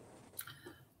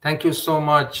 Thank you so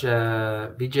much,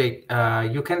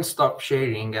 Vijay. You can stop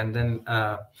sharing and then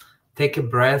take a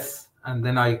breath, and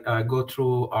then I go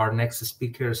through our next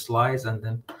speaker slides, and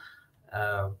then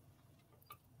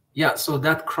Yeah, so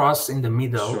that cross in the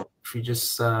middle, Sure. if you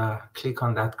just click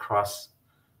on that cross,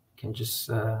 you can just,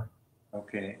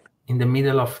 okay. In the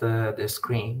middle of the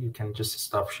screen, you can just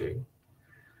stop sharing.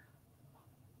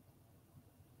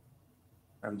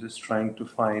 I'm just trying to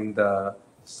find the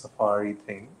Safari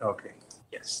thing. Okay.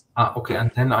 Yes. Okay, and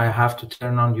then I have to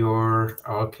turn on your,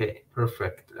 okay,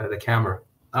 perfect, the camera.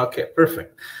 Okay,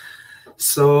 perfect.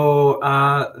 So,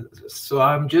 so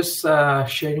I'm just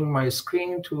sharing my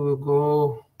screen to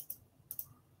go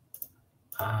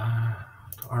to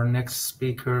our next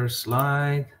speaker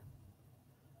slide.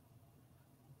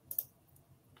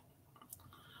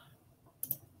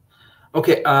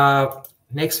 Okay,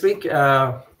 next week we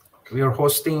are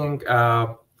hosting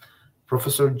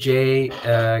Professor J.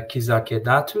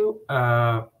 Kizakedatu.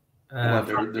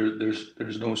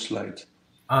 There's no slide.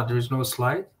 There's no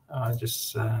slide.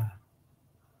 Just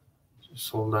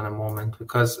hold on a moment,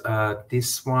 because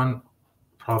this one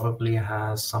probably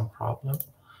has some problem.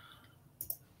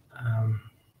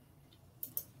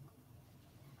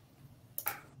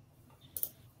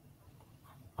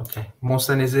 Okay,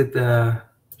 Mohsen, is it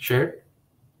shared?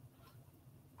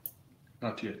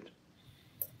 Not yet.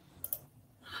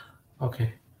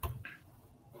 Okay.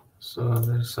 So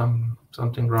there's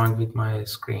something wrong with my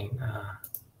screen.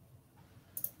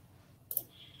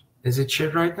 Is it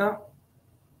shared right now?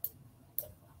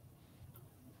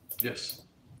 Yes.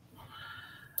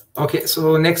 Okay,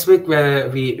 so next week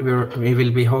we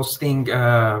will be hosting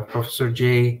Professor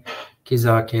J.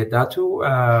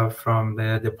 Kizakedatu from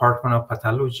the Department of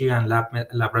Pathology and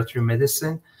Laboratory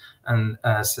Medicine and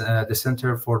the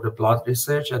Center for the Blood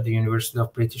Research at the University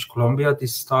of British Columbia.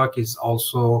 This talk is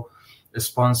also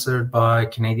sponsored by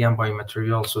Canadian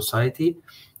Biomaterial Society.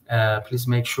 Please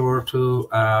make sure to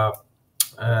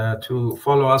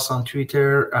follow us on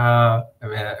Twitter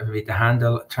with the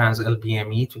handle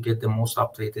TransLBME to get the most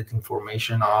updated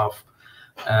information of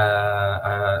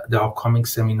the upcoming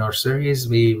seminar series.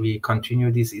 We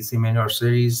continue this seminar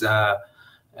series to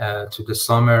the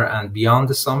summer and beyond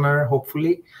the summer,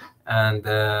 hopefully. And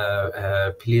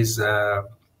please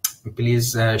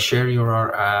share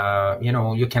your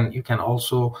you can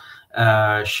also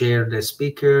share the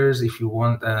speakers. If you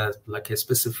want like a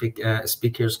specific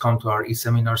speakers come to our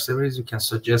e-seminar series, you can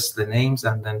suggest the names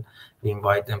and then we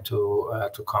invite them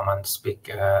to come and speak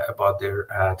about their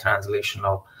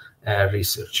translational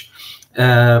research.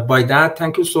 By that,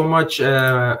 thank you so much,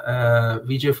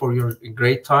 Vijay, for your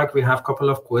great talk. We have a couple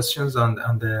of questions on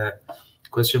the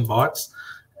question box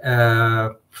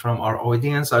from our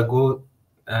audience. I go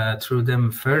through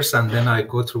them first, and then I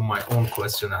go through my own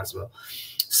question as well.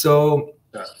 So,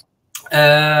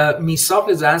 Misaf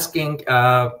is asking.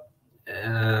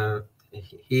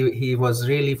 He was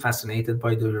really fascinated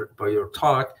by your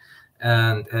talk,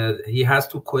 and he has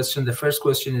two questions. The first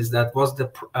question is that was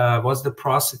the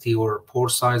porosity or pore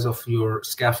size of your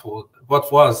scaffold?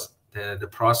 What was the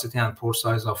porosity and pore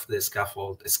size of the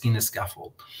scaffold, the skin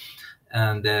scaffold?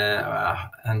 And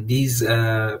these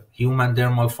human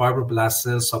dermal fibroblast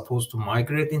cells supposed to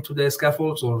migrate into the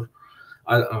scaffolds, or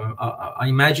I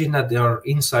imagine that they are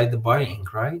inside the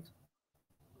bioink, right?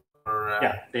 Or,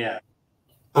 yeah, they are.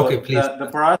 So okay, please. The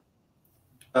porosity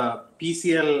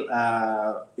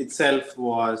PCL itself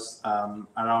was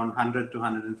around 100 to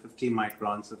 150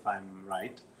 microns, if I'm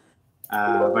right.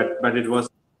 But it was.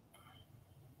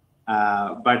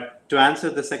 But to answer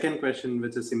the second question,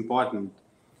 which is important,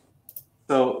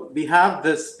 so we have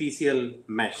this PCL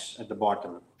mesh at the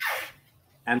bottom,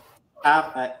 and we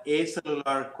have an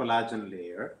acellular collagen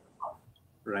layer,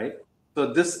 right?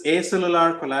 So this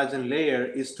acellular collagen layer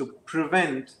is to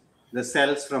prevent the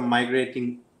cells from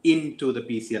migrating into the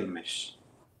PCL mesh,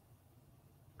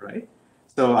 right?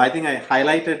 So I think I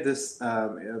highlighted this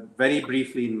very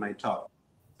briefly in my talk.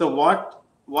 So what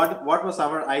was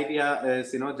our idea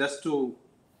is, just to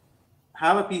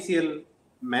have a PCL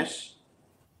mesh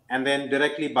and then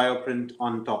directly bioprint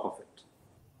on top of it.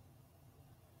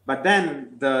 But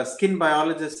then the skin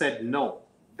biologist said, no,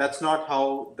 that's not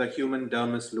how the human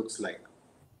dermis looks like.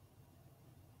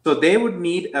 So they would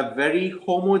need a very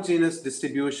homogeneous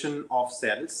distribution of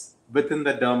cells within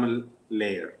the dermal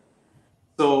layer.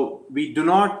 So we do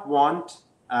not want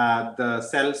the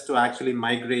cells to actually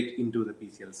migrate into the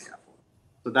PCL scaffold.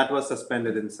 So that was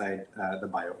suspended inside the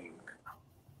bioink.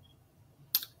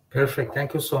 Perfect.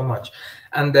 Thank you so much.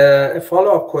 And a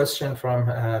follow-up question from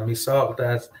Misal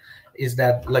is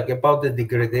that like about the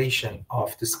degradation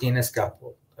of the skin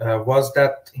scaffold. Was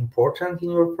that important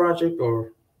in your project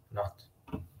or not?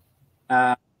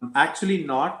 Actually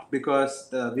not, because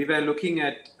we were looking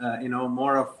at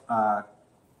more of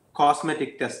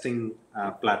cosmetic testing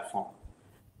platform.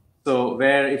 So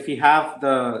where if we have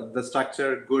the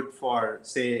structure good for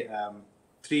say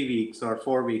 3 weeks or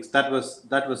 4 weeks, that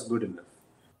was good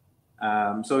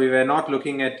enough. So we were not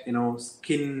looking at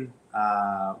skin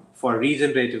for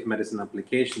regenerative medicine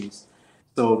applications.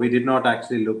 So we did not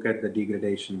actually look at the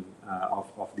degradation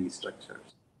of these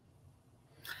structures.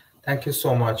 Thank you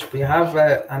so much. We have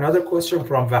another question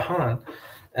from Vahan.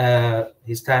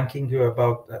 He's thanking you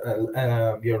about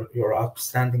your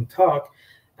outstanding talk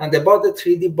and about the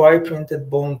 3D bioprinted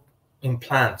bone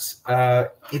implants.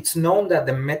 It's known that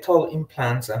the metal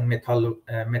implants and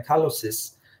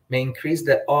metallosis may increase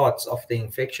the odds of the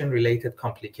infection-related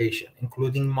complication,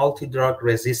 including multi-drug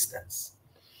resistance.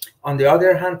 On the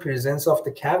other hand, presence of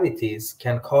the cavities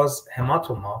can cause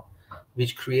hematoma,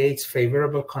 which creates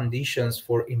favorable conditions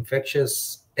for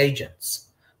infectious agents.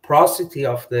 Porosity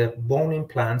of the bone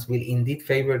implants will indeed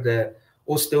favor the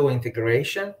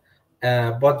osseointegration,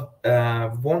 but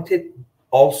won't it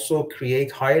also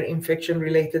create higher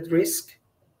infection-related risk?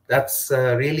 That's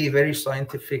really a very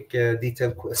scientific,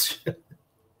 detailed question.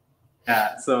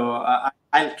 Yeah, so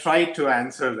I'll try to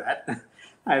answer that.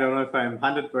 I don't know if I'm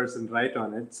 100% right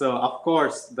on it. So, of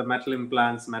course, the metal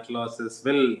implants, metallosis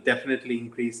will definitely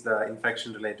increase the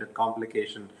infection-related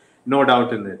complication, no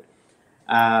doubt in it.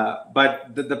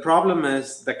 But the problem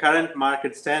is the current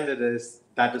market standard is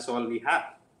that is all we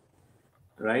have,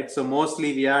 right? So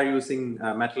mostly we are using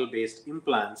metal-based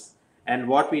implants. And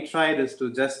what we tried is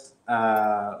to just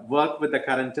work with the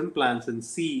current implants and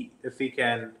see if we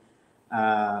can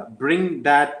bring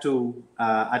that to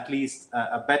at least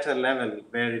a better level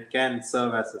where it can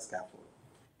serve as a scaffold.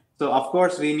 So of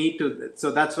course we need to. So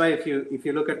that's why if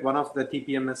you look at one of the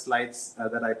TPMS slides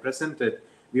that I presented,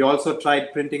 we also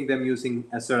tried printing them using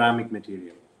a ceramic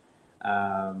material.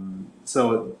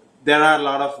 So there are a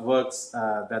lot of works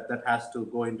that has to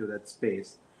go into that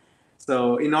space.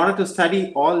 So in order to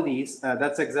study all these,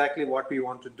 that's exactly what we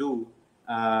want to do.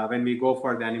 When we go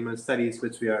for the animal studies,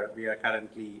 which we are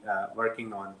currently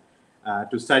working on,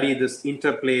 to study this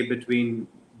interplay between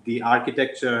the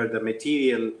architecture, the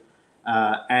material,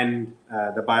 and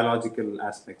the biological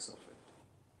aspects of it.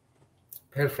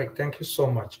 Perfect. Thank you so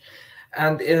much.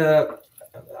 And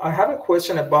I have a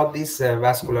question about this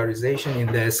vascularization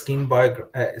in the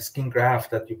skin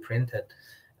graft that you printed.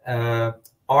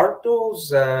 Are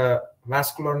those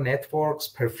vascular networks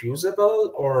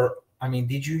perfusable, or I mean,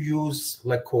 did you use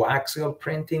like coaxial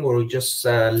printing, or you just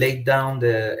laid down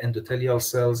the endothelial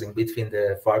cells in between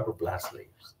the fibroblast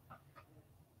layers?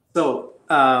 So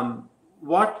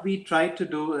what we try to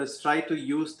do is try to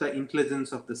use the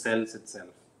intelligence of the cells itself.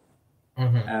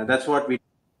 Mm-hmm. That's what we.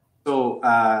 So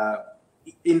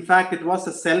in fact, it was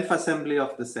a self-assembly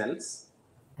of the cells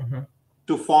mm-hmm.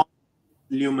 to form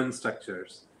lumen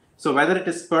structures. So whether it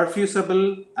is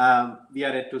perfusable, we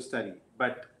are yet to study.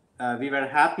 But we were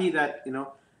happy that,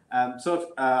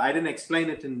 I didn't explain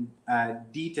it in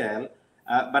detail,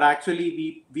 but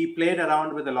actually we played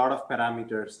around with a lot of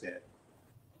parameters there.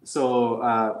 So,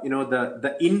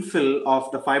 the infill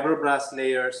of the fibroblast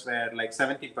layers were like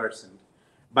 70%,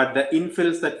 but the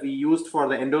infills that we used for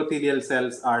the endothelial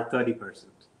cells are 30%.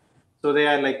 So they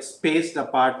are like spaced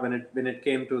apart when it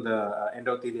came to the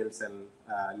endothelial cell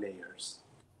layers.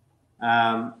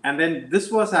 And then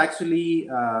this was actually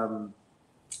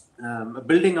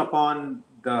building upon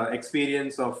the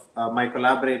experience of my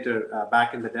collaborator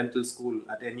back in the dental school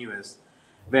at NUS,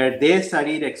 where they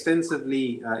studied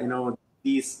extensively,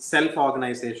 these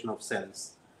self-organization of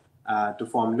cells to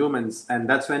form lumens. And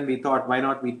that's when we thought, why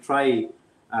not we try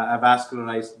a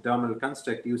vascularized dermal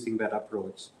construct using that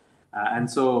approach. And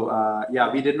so,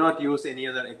 we did not use any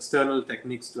other external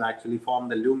techniques to actually form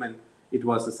the lumen. It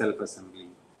was a self-assembly.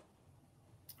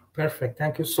 Perfect.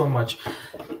 Thank you so much.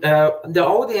 The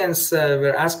audience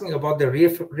were asking about the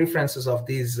references of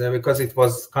these because it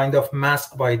was kind of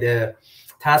masked by the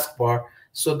taskbar.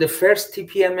 So the first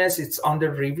TPMS, it's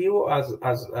under review, as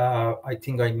I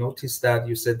think I noticed that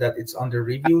you said that it's under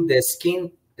review. The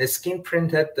skin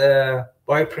printed,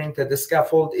 bioprinted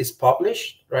scaffold is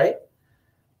published, right?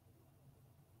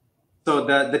 So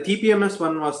the TPMS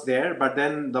one was there, but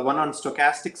then the one on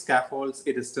stochastic scaffolds,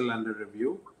 it is still under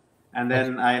review. And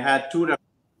then I had two references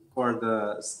for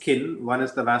the skin. One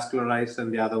is the vascularized,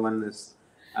 and the other one is.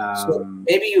 So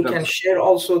maybe you can share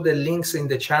also the links in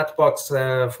the chat box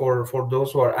for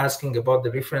those who are asking about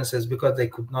the references, because they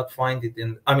could not find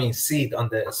it see it on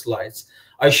the slides.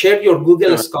 I shared your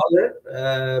Google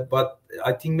Scholar, but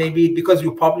I think maybe because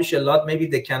you publish a lot, maybe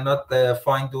they cannot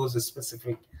find those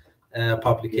specific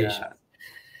publications.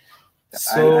 Yeah.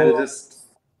 So I'll just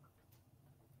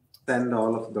send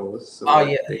all of those. So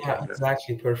yeah,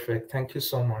 exactly. Perfect. Thank you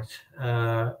so much.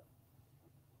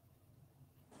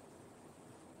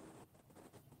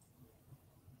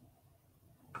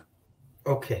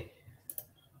 Okay.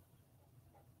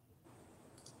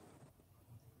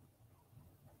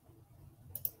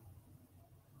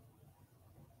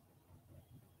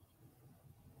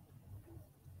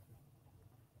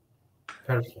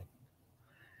 Perfect.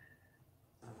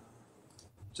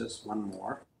 Just one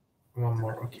more. One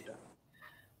more. Okay.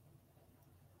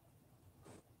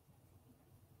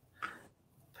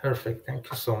 Perfect.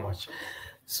 Thank you so much.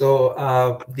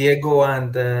 So Diego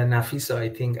and Nafisa, I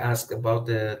think, asked about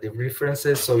the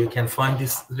references. So you can find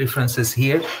these references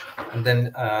here. And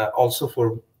then also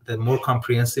for the more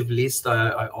comprehensive list,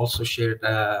 I also shared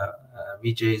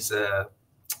Vijay's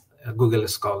Google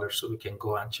Scholar, so we can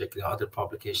go and check the other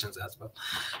publications as well.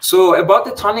 So about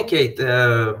the tonicate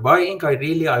bioink,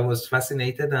 I was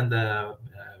fascinated, and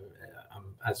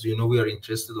as you know, we are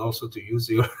interested also to use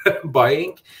your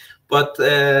bioink. But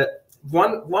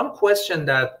one question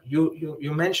that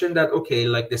you mentioned that, okay,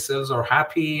 like the cells are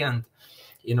happy, and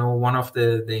you know, one of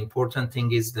the important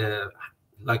thing is the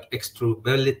like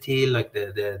extrudability, like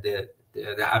the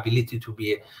ability to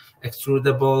be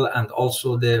extrudable, and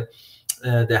also the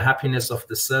happiness of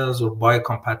the cells or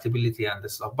biocompatibility and the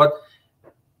stuff. But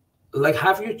like,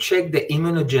 have you checked the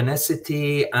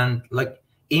immunogenicity and like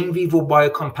in vivo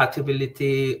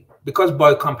biocompatibility? Because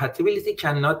biocompatibility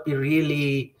cannot be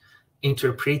really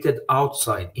interpreted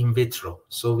outside in vitro,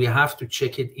 so we have to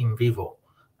check it in vivo.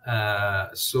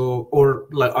 So, or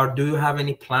like, do you have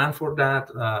any plan for that?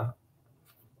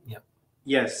 Yeah.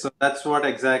 Yes, so that's what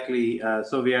exactly.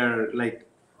 So we are like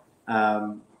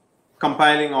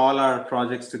compiling all our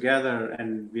projects together,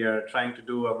 and we are trying to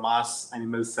do a mass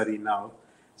animal study now.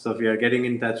 So we are getting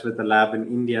in touch with a lab in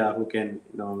India who can,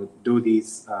 do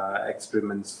these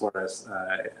experiments for us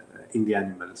in the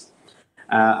animals.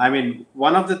 I mean,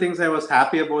 one of the things I was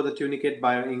happy about the tunicate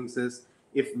bioinks is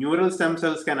if neural stem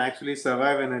cells can actually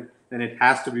survive in it, then it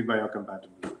has to be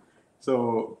biocompatible.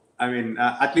 So, I mean,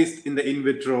 at least in the in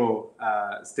vitro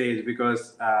stage,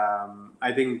 because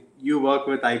I think you work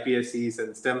with iPSCs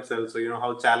and stem cells, so you know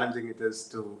how challenging it is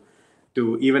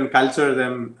to even culture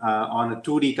them on a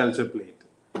 2D culture plate,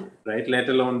 right? Let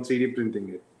alone 3D printing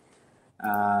it.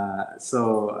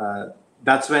 So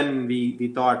that's when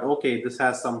we thought, okay, this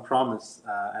has some promise.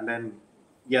 And then,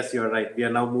 yes, you're right. We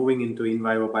are now moving into in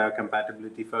vivo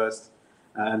biocompatibility first,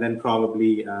 and then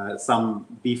probably some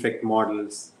defect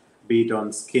models, be it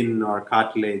on skin or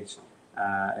cartilage.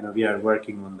 We are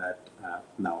working on that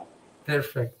now.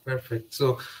 Perfect.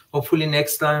 So hopefully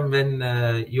next time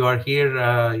when you are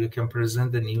here, you can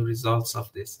present the new results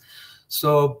of this.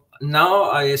 So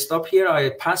now I stop here. I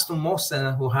pass to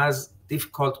Mohsen, who has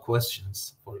difficult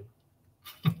questions for you.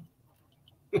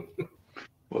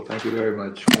 Well, thank you very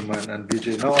much, Oman and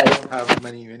Vijay. No, I don't have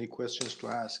many questions to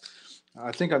ask.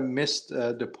 I think I missed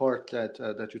the part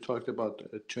that you talked about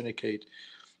tunicate,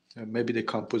 maybe the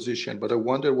composition, but I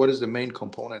wonder what is the main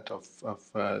component of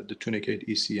the tunicate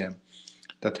ECM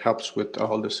that helps with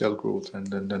all the cell growth and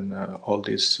then all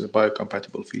these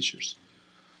biocompatible features.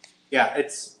 Yeah,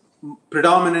 it's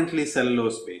predominantly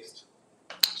cellulose based.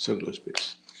 Cellulose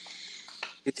based.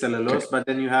 It's cellulose, but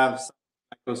then you have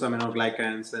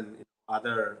glycosaminoglycans and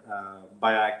other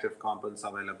bioactive compounds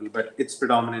available, but it's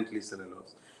predominantly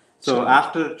cellulose. So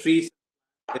after trees,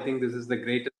 I think this is the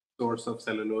greatest source of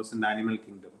cellulose in the animal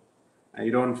kingdom.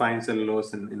 You don't find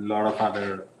cellulose in a lot of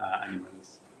other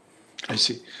animals. I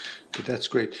see. Okay, that's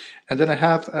great. And then I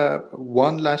have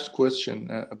one last question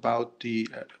about the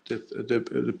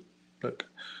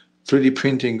 3D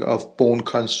printing of bone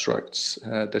constructs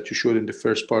that you showed in the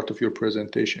first part of your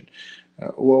presentation.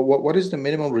 What is the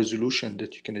minimum resolution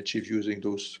that you can achieve using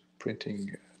those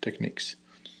printing techniques?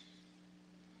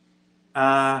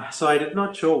 So I did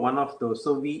not show one of those.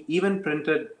 So we even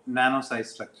printed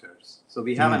nano-sized structures. So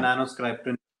we have a nanoscribe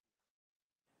print.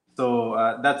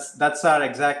 So that's our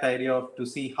exact idea of to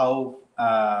see how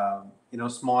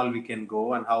small we can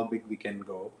go and how big we can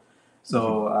go.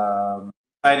 So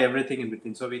tried everything in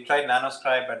between. So we tried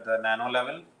nanoscribe at the nano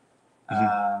level.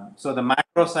 So the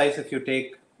macro size, if you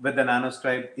take with the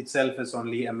nanoscribe itself, is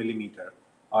only a millimeter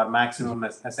or maximum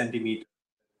a centimeter.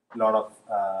 A lot of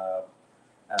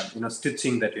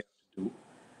stitching that you have to do.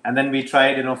 And then we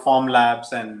tried Form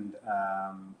Labs and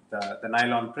the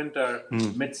nylon printer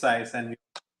mid-size, and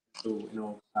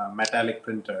to metallic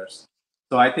printers.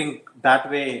 So I think that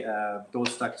way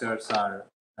those structures are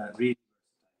really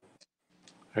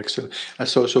excellent.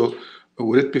 So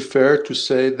would it be fair to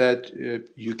say that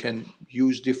you can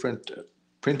use different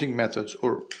printing methods,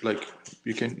 or like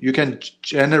you can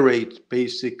generate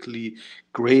basically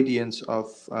gradients of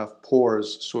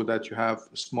pores so that you have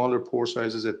smaller pore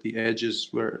sizes at the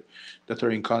edges that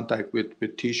are in contact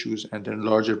with tissues, and then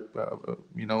larger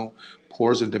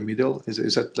pores in the middle.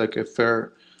 Is that like a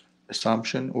fair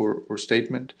assumption or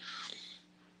statement?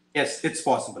 Yes, it's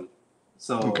possible.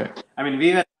 So okay. I mean,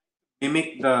 we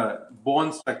mimic the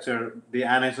bone structure, the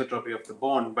anisotropy of the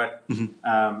bone, but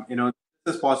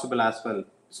this is possible as well.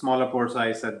 Smaller pore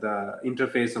size at the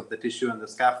interface of the tissue and the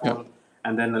scaffold,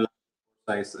 and then the larger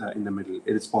size in the middle.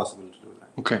 It is possible to do that.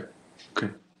 Okay,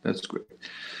 that's great.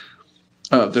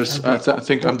 I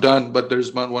think I'm done, but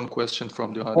there's one question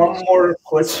from the audience. One more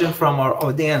question from our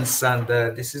audience, and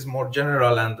this is more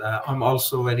general, and I'm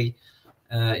also very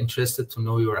interested to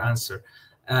know your answer.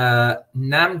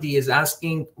 Namdi is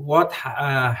asking, what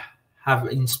have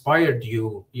inspired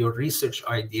your research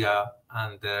idea,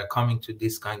 and coming to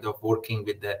this kind of working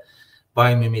with the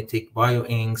biomimetic,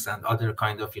 bioinks, and other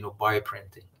kind of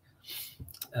bioprinting?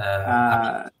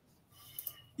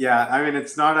 Yeah, I mean,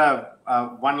 it's not a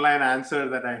one-line answer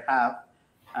that I have,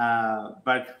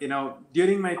 but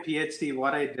during my PhD,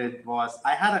 what I did was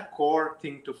I had a core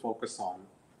thing to focus on,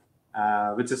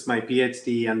 which is my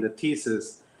PhD and the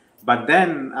thesis. But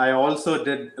then I also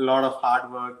did a lot of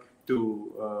hard work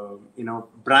to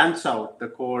branch out the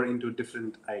core into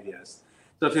different ideas.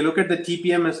 So if you look at the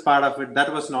TPMS part of it,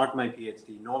 that was not my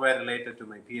PhD, nowhere related to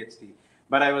my PhD.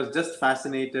 But I was just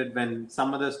fascinated when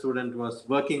some other student was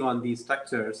working on these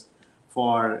structures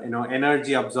for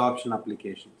energy absorption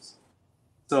applications.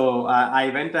 So I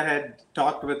went ahead,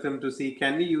 talked with him to see,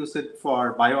 can we use it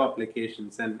for bio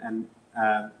applications, and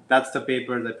that's the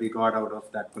paper that we got out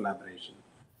of that collaboration.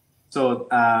 So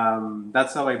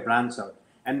that's how I branched out.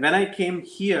 And when I came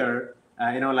here,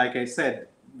 like I said,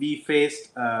 we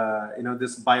faced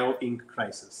this bio ink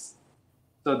crisis.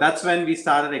 So that's when we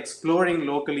started exploring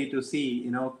locally to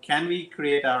see, can we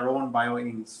create our own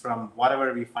bioinks from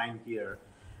whatever we find here?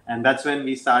 And that's when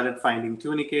we started finding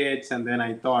tunicates. And then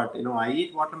I thought, I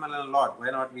eat watermelon a lot.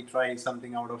 Why not we try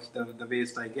something out of the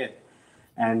waste I get?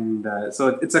 And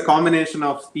so it's a combination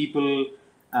of people,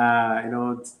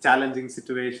 challenging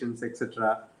situations,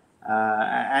 etc.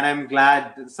 And I'm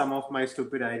glad some of my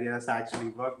stupid ideas actually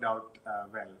worked out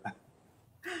well.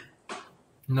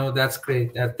 No, that's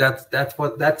great.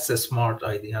 That's a smart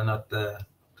idea, not the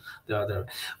other.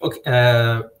 Okay.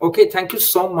 Okay. Thank you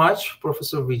so much,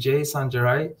 Professor Vijay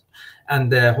Sanjairaj,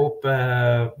 and hope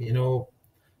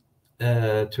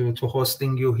to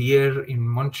hosting you here in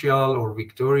Montreal or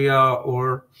Victoria,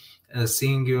 or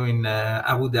seeing you in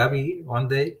Abu Dhabi one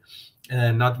day,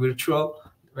 not virtual,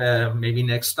 maybe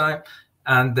next time.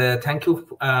 And thank you,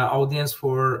 audience,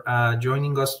 for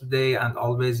joining us today, and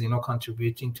always,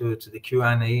 contributing to the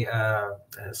Q&A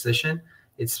session.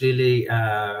 It's really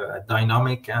a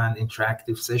dynamic and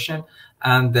interactive session.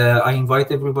 And I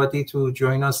invite everybody to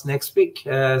join us next week,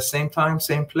 same time,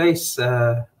 same place.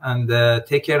 And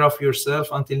take care of yourself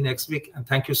until next week. And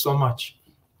thank you so much.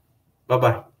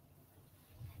 Bye-bye.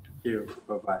 Thank you.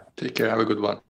 Bye-bye. Take care. Have a good one.